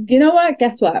 And I'm like, you know what?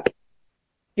 Guess what?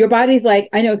 Your body's like,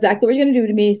 I know exactly what you're going to do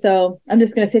to me. So I'm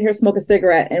just going to sit here, smoke a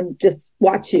cigarette and just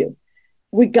watch you.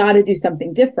 We got to do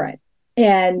something different.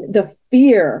 And the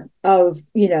fear of,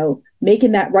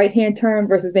 making that right-hand turn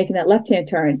versus making that left-hand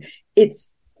turn,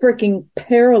 it's freaking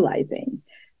paralyzing.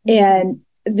 And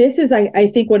this is,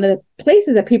 I think, one of the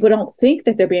places that people don't think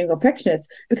that they're being perfectionists,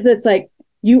 because it's like,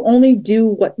 you only do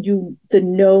what the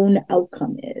known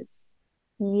outcome is.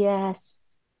 Yes.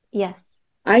 Yes.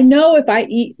 I know if I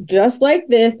eat just like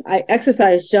this, I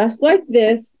exercise just like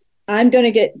this, I'm going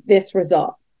to get this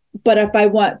result. But if I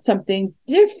want something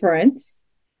different,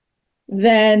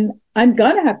 then I'm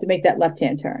going to have to make that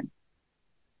left-hand turn.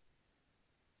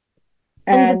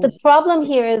 And the problem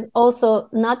here is also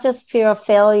not just fear of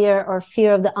failure or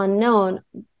fear of the unknown.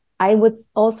 I would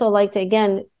also like to,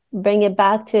 again, bring it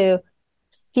back to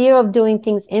fear of doing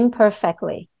things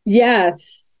imperfectly.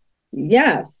 Yes.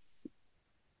 Yes.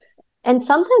 And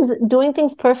sometimes doing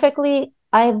things perfectly,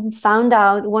 I've found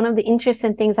out, one of the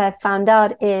interesting things I've found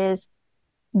out is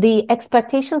the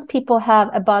expectations people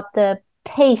have about the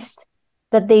pace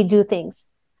that they do things.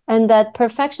 And that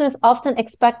perfectionists often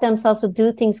expect themselves to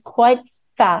do things quite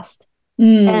fast.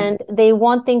 And they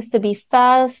want things to be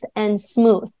fast and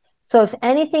smooth. So if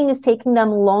anything is taking them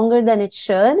longer than it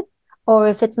should, or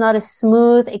if it's not a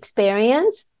smooth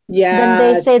experience, then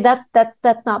they say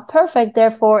that's not perfect.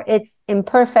 Therefore, it's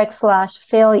imperfect /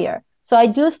 failure. So I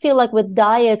do feel like with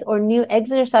diets or new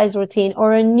exercise routine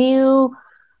or a new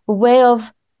way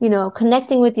of,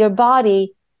 connecting with your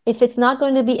body, if it's not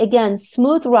going to be, again,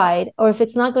 smooth ride, or if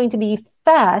it's not going to be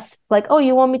fast, like, oh,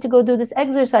 you want me to go do this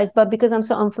exercise, but because I'm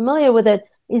so unfamiliar with it,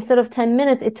 instead of 10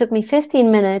 minutes, it took me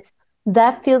 15 minutes.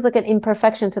 That feels like an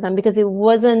imperfection to them because it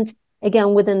wasn't,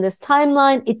 again, within this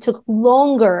timeline. It took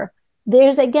longer.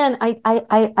 There's, again,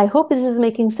 I hope this is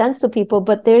making sense to people,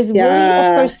 but there's really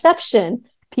a perception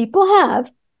people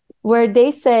have where they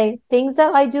say things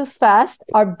that I do fast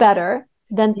are better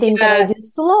than things that I do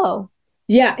slow.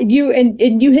 Yeah, you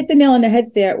hit the nail on the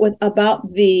head there with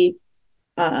about the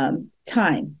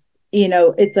time.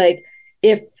 It's like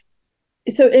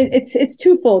it's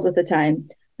twofold with the time,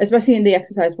 especially in the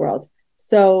exercise world.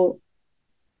 So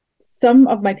some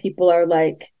of my people are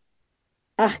like,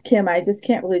 Kim, I just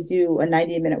can't really do a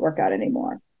 90-minute workout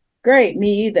anymore. Great,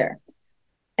 me either.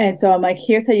 And so I'm like,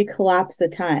 here's how you collapse the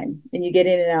time and you get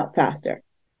in and out faster.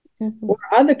 Or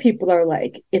other people are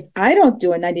like, if I don't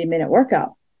do a 90-minute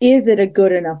workout, is it a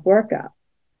good enough workout?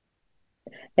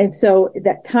 And so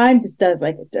that time just does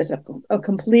like a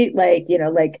complete, like,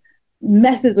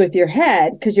 messes with your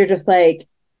head, because you're just like,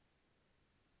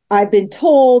 I've been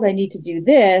told I need to do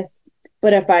this,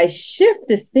 but if I shift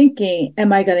this thinking,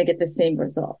 am I going to get the same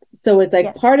results? So it's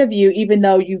like part of you, even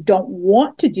though you don't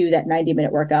want to do that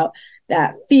 90-minute workout,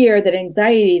 that fear, that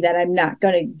anxiety that I'm not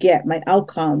going to get my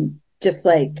outcome just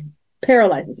like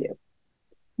paralyzes you.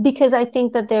 Because I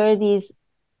think that there are these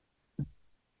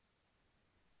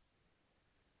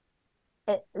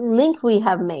link we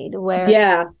have made where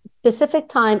Yeah. specific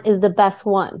time is the best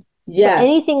one. Yes. So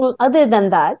anything other than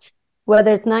that,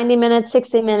 whether it's 90 minutes,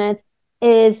 60 minutes,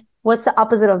 is what's the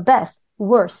opposite of best?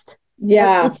 Worst.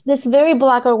 Yeah. It's this very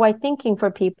black or white thinking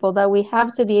for people that we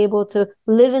have to be able to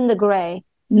live in the gray.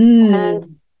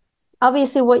 And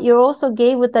obviously what you also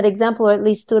gave with that example, or at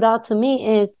least stood out to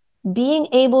me, is being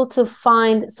able to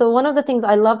find. So one of the things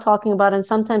I love talking about, and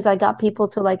sometimes I got people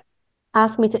to like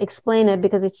ask me to explain it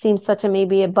because it seems such a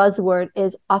maybe a buzzword,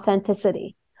 is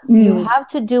authenticity. You have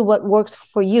to do what works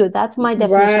for you. That's my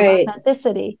definition of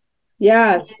authenticity.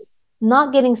 Yes.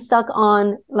 Not getting stuck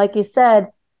on, like you said,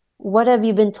 what have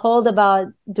you been told about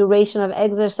duration of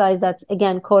exercise that's,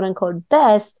 again, quote unquote,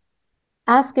 best.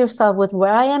 Ask yourself, with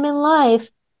where I am in life,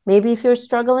 maybe if you're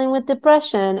struggling with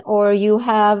depression or you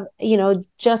have,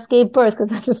 just gave birth,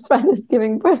 because I have a friend who's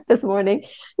giving birth this morning,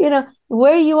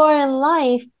 where you are in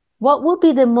life, what would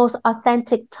be the most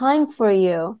authentic time for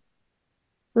you?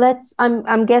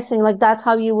 I'm guessing like that's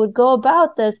how you would go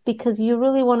about this, because you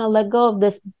really want to let go of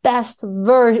this best,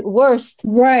 worst,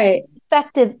 right,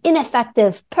 effective,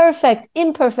 ineffective, perfect,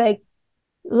 imperfect.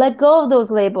 Let go of those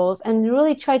labels and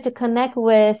really try to connect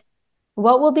with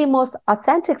what will be most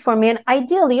authentic for me, and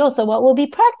ideally also what will be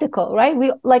practical, right?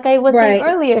 Like I was saying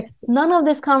earlier, none of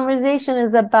this conversation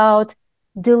is about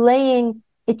delaying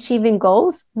achieving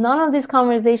goals. None of this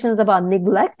conversation is about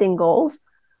neglecting goals.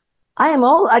 I'm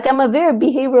a very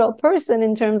behavioral person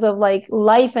in terms of like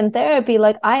life and therapy.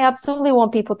 Like I absolutely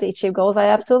want people to achieve goals. I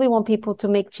absolutely want people to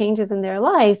make changes in their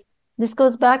lives. This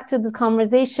goes back to the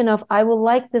conversation of, I would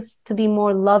like this to be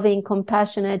more loving,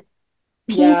 compassionate,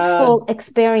 peaceful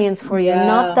experience for you.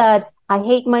 Not that I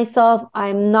hate myself,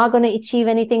 I'm not going to achieve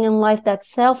anything in life.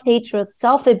 That's self-hatred,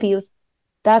 self-abuse.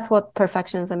 That's what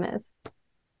perfectionism is.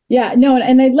 Yeah, no,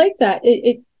 and I like that.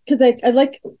 Because I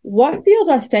like what feels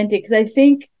authentic, because I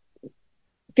think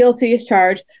guilty as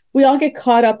charged. We all get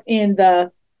caught up in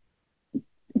the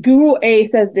Guru A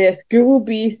says this, Guru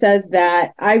B says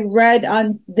that, I read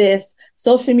on this,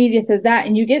 social media says that,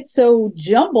 and you get so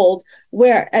jumbled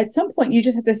where at some point you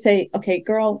just have to say, okay,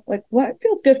 girl, like what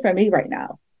feels good for me right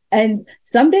now? And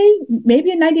someday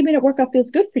maybe a 90-minute workout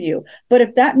feels good for you. But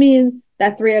if that means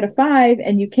that 3 out of 5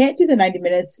 and you can't do the 90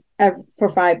 minutes for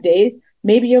 5 days,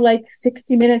 maybe you're like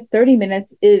 60 minutes, 30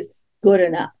 minutes is good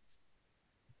enough.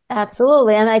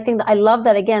 Absolutely. And I think that I love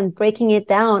that, again, breaking it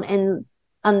down and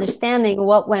understanding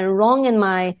what went wrong in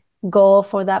my goal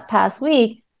for that past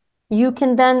week. You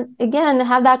can then, again,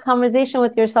 have that conversation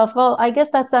with yourself. Well, I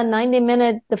guess that's that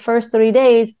 90-minute, the first 3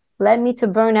 days led me to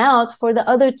burn out. For the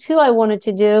other 2 I wanted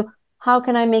to do, how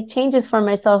can I make changes for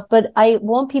myself? But I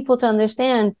want people to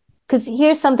understand, because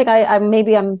here's something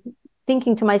I'm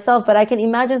thinking to myself, but I can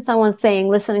imagine someone saying,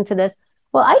 listening to this,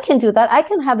 well, I can do that. I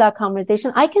can have that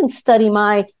conversation. I can study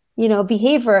my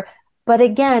behavior. But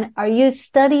again, are you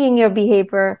studying your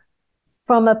behavior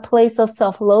from a place of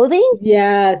self-loathing?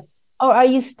 Yes. Or are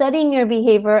you studying your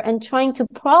behavior and trying to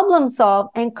problem solve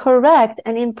and correct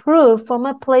and improve from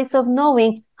a place of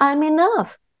knowing I'm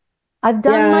enough? I've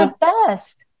done my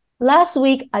best. Last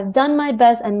week, I've done my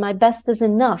best, and my best is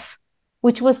enough,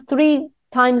 which was 3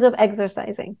 times of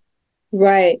exercising.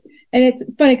 Right. And it's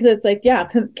funny because it's like,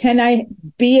 can I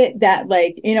be it that,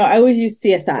 like, I always use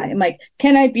CSI. I'm like,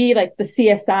 can I be like the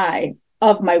CSI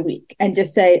of my week and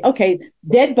just say, okay,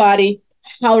 dead body,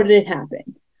 how did it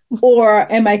happen?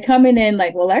 Or am I coming in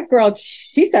like, well, that girl,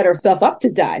 she set herself up to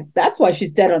die. That's why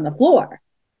she's dead on the floor.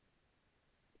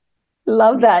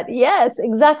 Love that. Yes,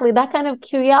 exactly. That kind of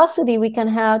curiosity we can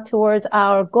have towards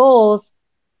our goals.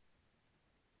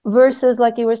 Versus,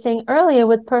 like you were saying earlier,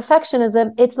 with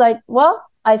perfectionism, it's like, well,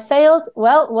 I failed.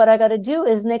 Well, what I got to do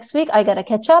is next week, I got to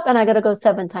catch up, and I got to go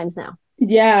 7 times now.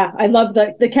 Yeah, I love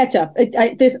the catch up.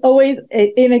 There's always,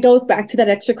 and it goes back to that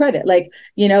extra credit. Like,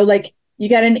 like you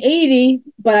got an 80,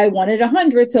 but I wanted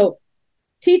 100. So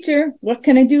teacher, what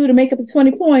can I do to make up the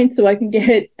 20 points so I can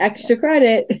get extra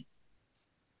credit?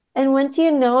 And once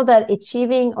you know that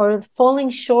achieving or falling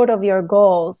short of your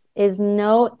goals is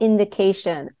no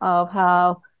indication of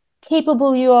how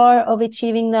capable you are of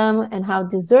achieving them and how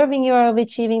deserving you are of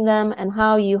achieving them and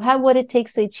how you have what it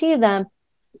takes to achieve them,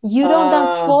 you don't then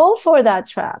fall for that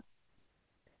trap.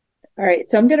 All right.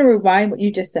 So I'm going to rewind what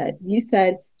you just said. You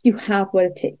said you have what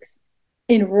it takes.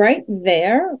 And right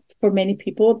there, for many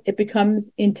people, it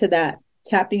becomes into that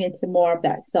tapping into more of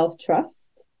that self-trust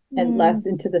and less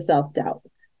into the self-doubt.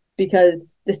 Because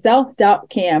the self-doubt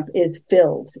camp is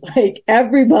filled. Like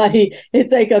everybody,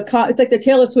 it's like the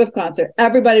Taylor Swift concert.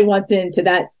 Everybody wants into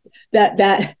that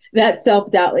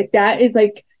self-doubt. Like that is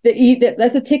like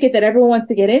that's a ticket that everyone wants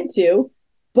to get into,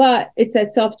 but it's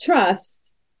that self-trust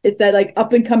It's that like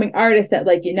up and coming artist that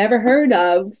like you never heard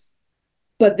of,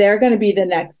 but they're going to be the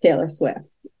next Taylor Swift.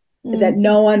 That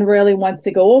no one really wants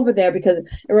to go over there because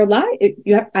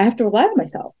I have to rely on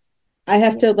myself. I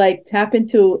have to like tap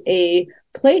into a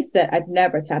place that I've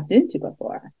never tapped into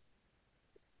before.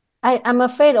 I'm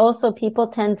afraid also people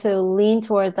tend to lean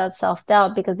towards that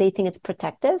self-doubt because they think it's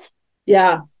protective.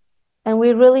 Yeah. And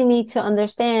we really need to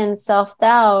understand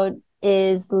self-doubt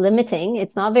is limiting.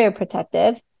 It's not very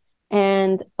protective.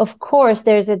 And of course,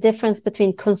 there's a difference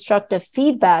between constructive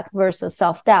feedback versus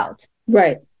self-doubt.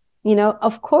 Right. You know,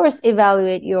 of course,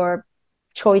 evaluate your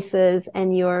choices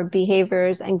and your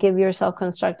behaviors and give yourself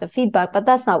constructive feedback, but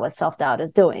that's not what self-doubt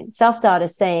is doing. Self-doubt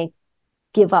is saying,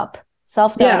 give up.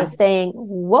 Self-doubt is saying,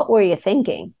 what were you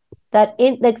thinking?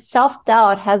 Like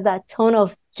self-doubt has that tone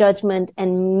of judgment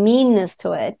and meanness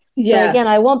to it. Yes. So again,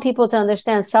 I want people to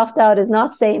understand self-doubt is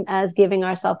not same as giving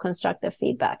ourselves constructive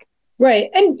feedback. Right.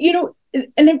 And, you know,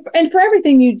 and for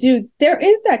everything you do, there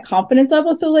is that confidence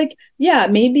level. So like, yeah,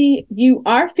 maybe you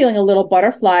are feeling a little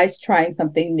butterflies trying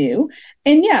something new.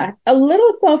 And yeah, a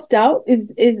little self-doubt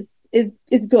is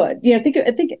good. You know, think of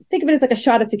it as like a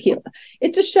shot of tequila.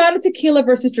 It's a shot of tequila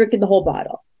versus drinking the whole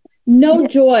bottle. No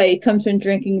joy comes from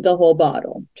drinking the whole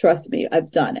bottle. Trust me, I've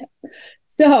done it.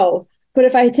 So, but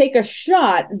if I take a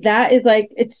shot, that is like,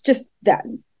 it's just that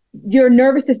your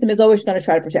nervous system is always going to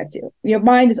try to protect you. Your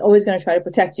mind is always going to try to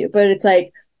protect you. But it's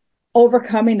like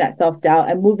overcoming that self-doubt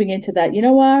and moving into that, you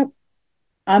know what?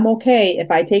 I'm okay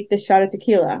if I take this shot of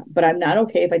tequila, but I'm not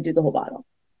okay if I do the whole bottle.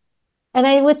 And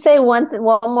I would say one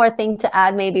more thing to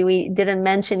add, maybe we didn't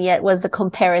mention yet, was the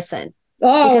comparison.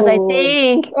 Oh, because I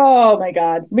think, oh my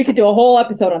God, we could do a whole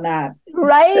episode on that.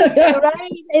 Right.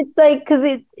 It's like, because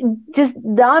it just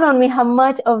dawned on me how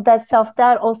much of that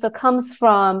self-doubt also comes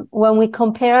from when we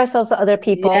compare ourselves to other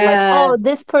people. Yes. Like, oh,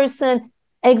 this person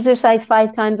exercised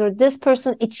 5 times, or this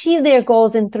person achieved their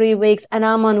goals in 3 weeks, and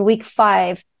I'm on week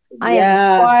 5. I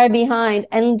am far behind.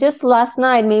 And just last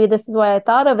night, maybe this is why I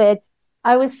thought of it,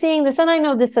 I was seeing this, and I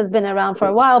know this has been around for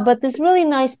a while, but this really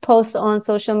nice post on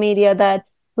social media that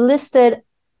listed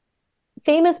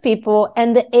famous people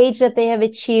and the age that they have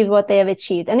achieved what they have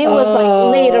achieved. And it was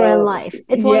like later in life.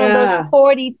 It's one of those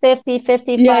 40, 50,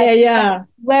 55,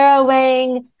 Vera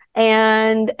Wang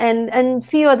and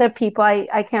few other people.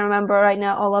 I can't remember right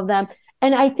now, all of them.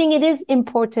 And I think it is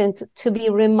important to be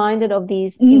reminded of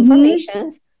these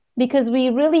informations, because we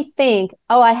really think,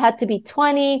 oh, I had to be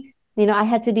 20, I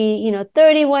had to be,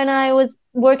 30 when I was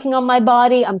working on my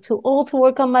body. I'm too old to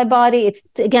work on my body. It's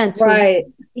again,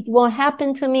 it won't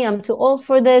happen to me. I'm too old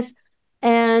for this.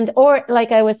 Or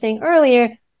like I was saying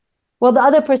earlier, well, the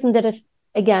other person did it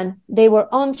again. They were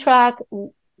on track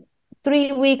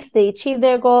 3 weeks. They achieved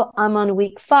their goal. I'm on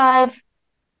week 5.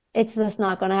 It's just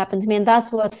not going to happen to me. And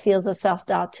that's what feels a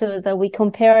self-doubt too, is that we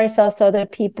compare ourselves to other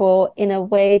people in a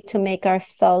way to make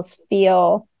ourselves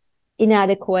feel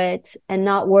inadequate and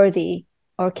not worthy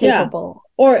or capable.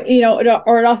 Or it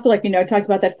also, like, it talks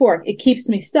about that fork. It keeps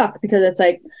me stuck because it's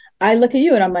like, I look at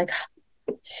you and I'm like,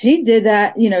 she did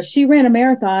that. She ran a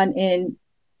marathon in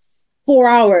 4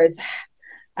 hours.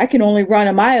 I can only run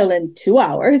a mile in 2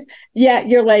 hours. Yeah.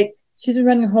 You're like, she's been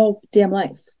running her whole damn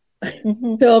life.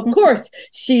 So of course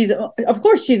she's a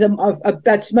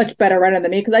much better runner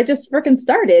than me, because I just freaking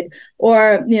started.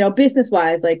 Or, business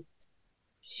wise, like,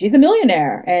 she's a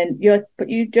millionaire, and you're like, but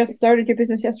you just started your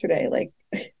business yesterday. Like,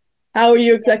 how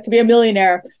you expect to be a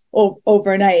millionaire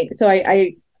overnight? So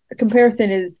I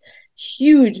comparison is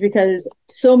huge, because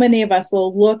so many of us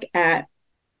will look at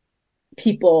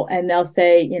people and they'll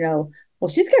say, well,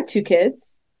 she's got 2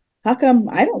 kids. How come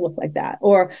I don't look like that?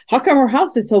 Or how come her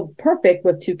house is so perfect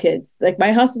with 2 kids? Like,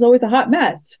 my house is always a hot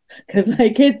mess because my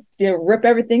kids, rip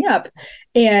everything up.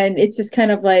 And it's just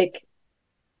kind of like,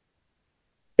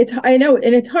 I know,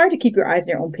 and it's hard to keep your eyes on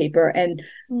your own paper. And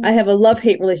I have a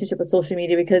love-hate relationship with social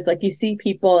media, because like, you see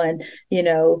people and,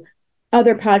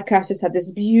 other podcasters have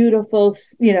this beautiful,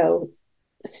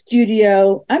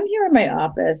 studio. I'm here in my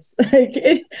office.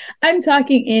 I'm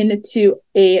talking into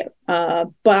a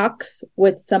box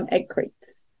with some egg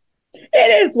crates.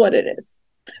 It is what it is.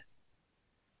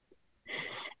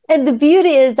 And the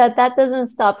beauty is that doesn't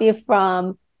stop you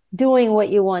from doing what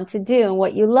you want to do and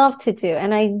what you love to do.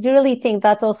 And I really think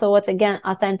that's also what, again,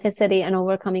 authenticity and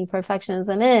overcoming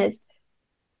perfectionism is.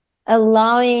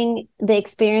 Allowing the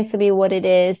experience to be what it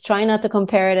is, try not to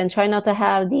compare it, and try not to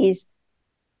have these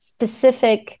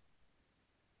specific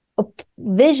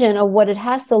vision of what it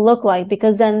has to look like,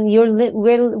 because then we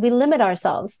limit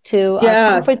ourselves to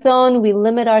our comfort zone. We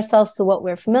limit ourselves to what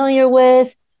we're familiar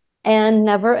with and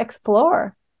never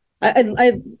explore.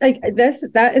 I like this.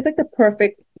 That is like the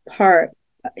perfect part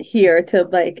here to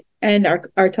like end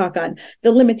our talk on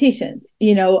the limitations.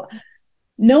 No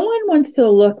one wants to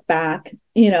look back,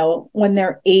 when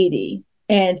they're 80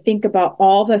 and think about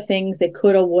all the things they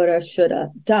coulda, woulda, shoulda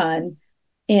done.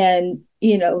 And,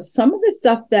 some of the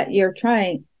stuff that you're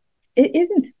trying, it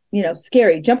isn't,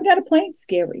 scary. Jumping out of a plane,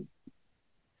 scary.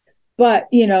 But,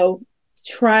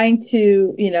 trying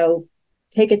to,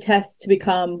 take a test to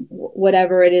become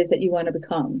whatever it is that you want to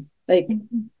become, like,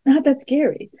 not that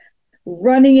scary.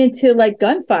 Running into like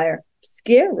gunfire,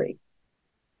 scary.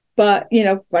 But,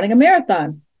 running a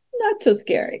marathon, not so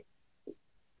scary.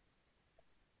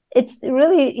 It's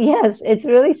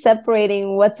really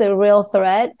separating what's a real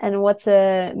threat and what's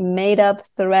a made up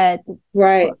threat.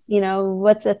 Right.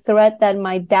 What's a threat that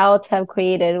my doubts have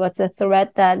created? What's a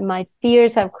threat that my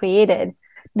fears have created?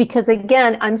 Because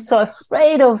again, I'm so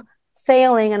afraid of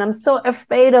failing and I'm so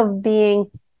afraid of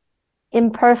being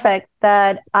imperfect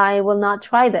that I will not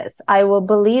try this. I will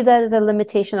believe that is a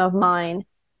limitation of mine.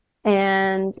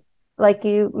 And like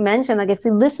you mentioned, like if we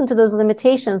listen to those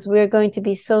limitations, we're going to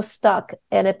be so stuck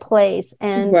at a place.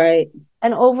 And right.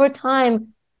 And over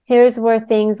time, here's where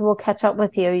things will catch up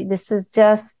with you. This is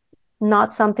just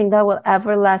not something that will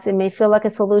ever last. It may feel like a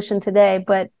solution today,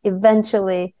 but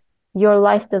eventually your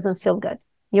life doesn't feel good.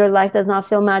 Your life does not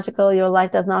feel magical. Your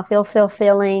life does not feel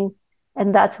fulfilling.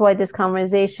 And that's why this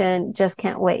conversation just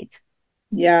can't wait.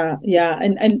 Yeah. Yeah.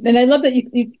 And I love that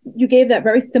you gave that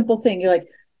very simple thing. You're like,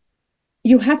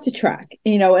 you have to track,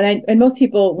 and most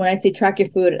people, when I say track your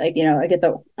food, like, I get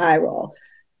the eye roll,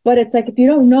 but it's like, if you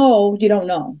don't know, you don't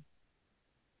know.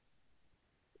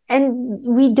 And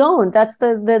we don't. That's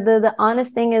the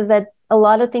honest thing, is that a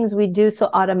lot of things we do so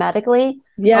automatically.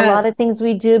 Yes. A lot of things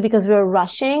we do because we're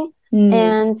rushing.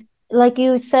 And like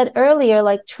you said earlier,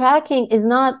 like tracking is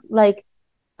not like,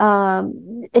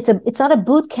 it's not a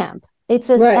boot camp.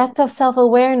 It's an act of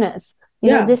self-awareness.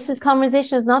 This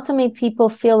conversation is not to make people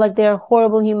feel like they're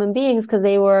horrible human beings because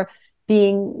they were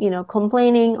being,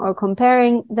 complaining or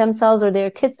comparing themselves or their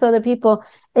kids to other people.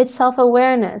 It's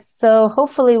self-awareness. So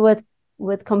hopefully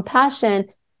with compassion,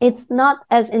 it's not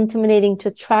as intimidating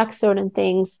to track certain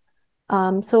things.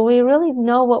 So we really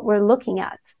know what we're looking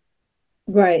at.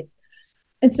 Right.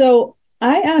 And so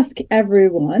I ask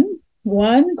everyone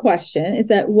one question, is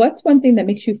that what's one thing that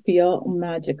makes you feel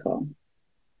magical?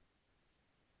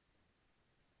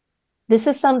 This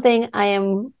is something I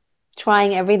am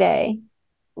trying every day,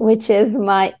 which is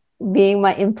being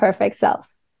my imperfect self.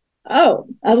 Oh,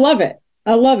 I love it.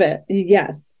 I love it.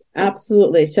 Yes,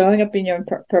 absolutely. Showing up in your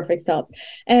perfect self.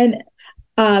 And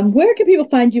where can people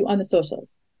find you on the socials?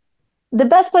 The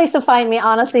best place to find me,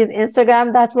 honestly, is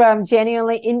Instagram. That's where I'm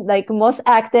genuinely most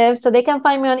active. So they can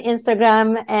find me on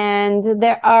Instagram, and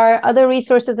there are other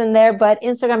resources in there, but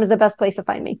Instagram is the best place to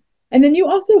find me. And then you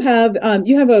also have,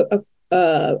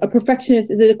 a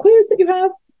perfectionist. Is it a quiz that you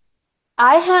have?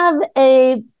 I have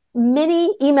a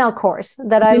mini email course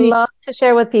that I love to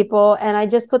share with people. And I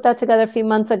just put that together a few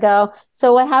months ago.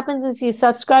 So what happens is you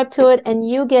subscribe to it and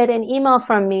you get an email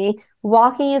from me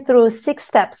walking you through 6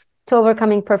 steps to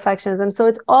overcoming perfectionism. So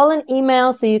it's all in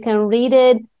email. So you can read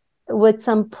it with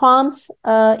some prompts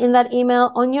in that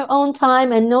email on your own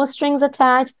time and no strings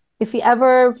attached. If you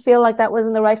ever feel like that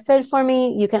wasn't the right fit for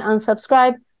me, you can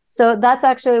unsubscribe. So that's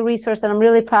actually a resource that I'm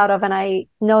really proud of. And I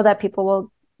know that people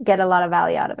will get a lot of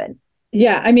value out of it.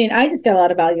 Yeah. I mean, I just got a lot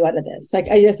of value out of this. Like,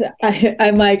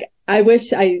 I'm like, I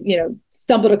wish I,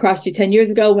 stumbled across you 10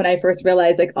 years ago when I first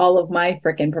realized like all of my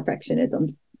freaking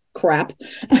perfectionism crap.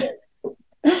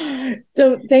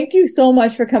 So thank you so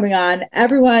much for coming on.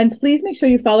 Everyone, please make sure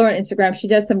you follow her on Instagram. She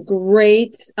does some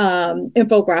great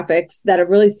infographics that are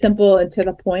really simple and to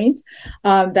the point,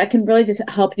 that can really just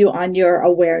help you on your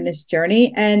awareness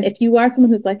journey. And if you are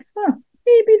someone who's like,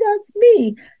 maybe that's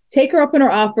me, take her up on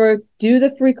her offer, do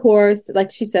the free course.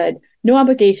 Like she said, no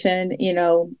obligation.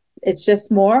 It's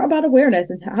just more about awareness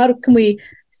and how can we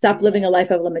stop living a life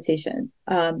of limitation.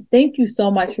 Thank you so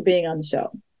much for being on the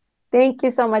show. Thank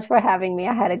you so much for having me.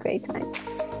 I had a great time.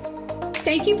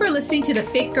 Thank you for listening to the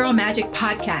Fit Girl Magic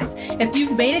podcast. If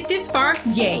you've made it this far,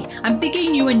 yay. I'm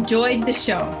thinking you enjoyed the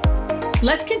show.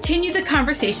 Let's continue the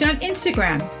conversation on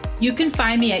Instagram. You can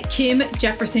find me at Kim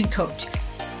Jefferson Coach.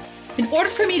 In order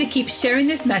for me to keep sharing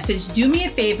this message, do me a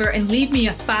favor and leave me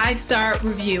a 5-star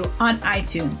review on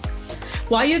iTunes.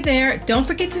 While you're there, don't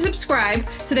forget to subscribe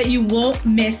so that you won't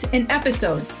miss an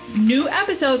episode. New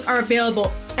episodes are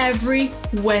available every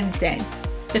Wednesday.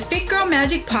 The Fit Girl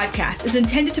Magic podcast is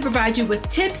intended to provide you with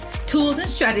tips, tools, and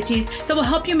strategies that will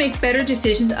help you make better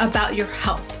decisions about your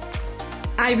health.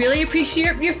 I really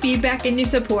appreciate your feedback and your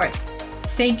support.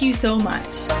 Thank you so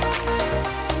much.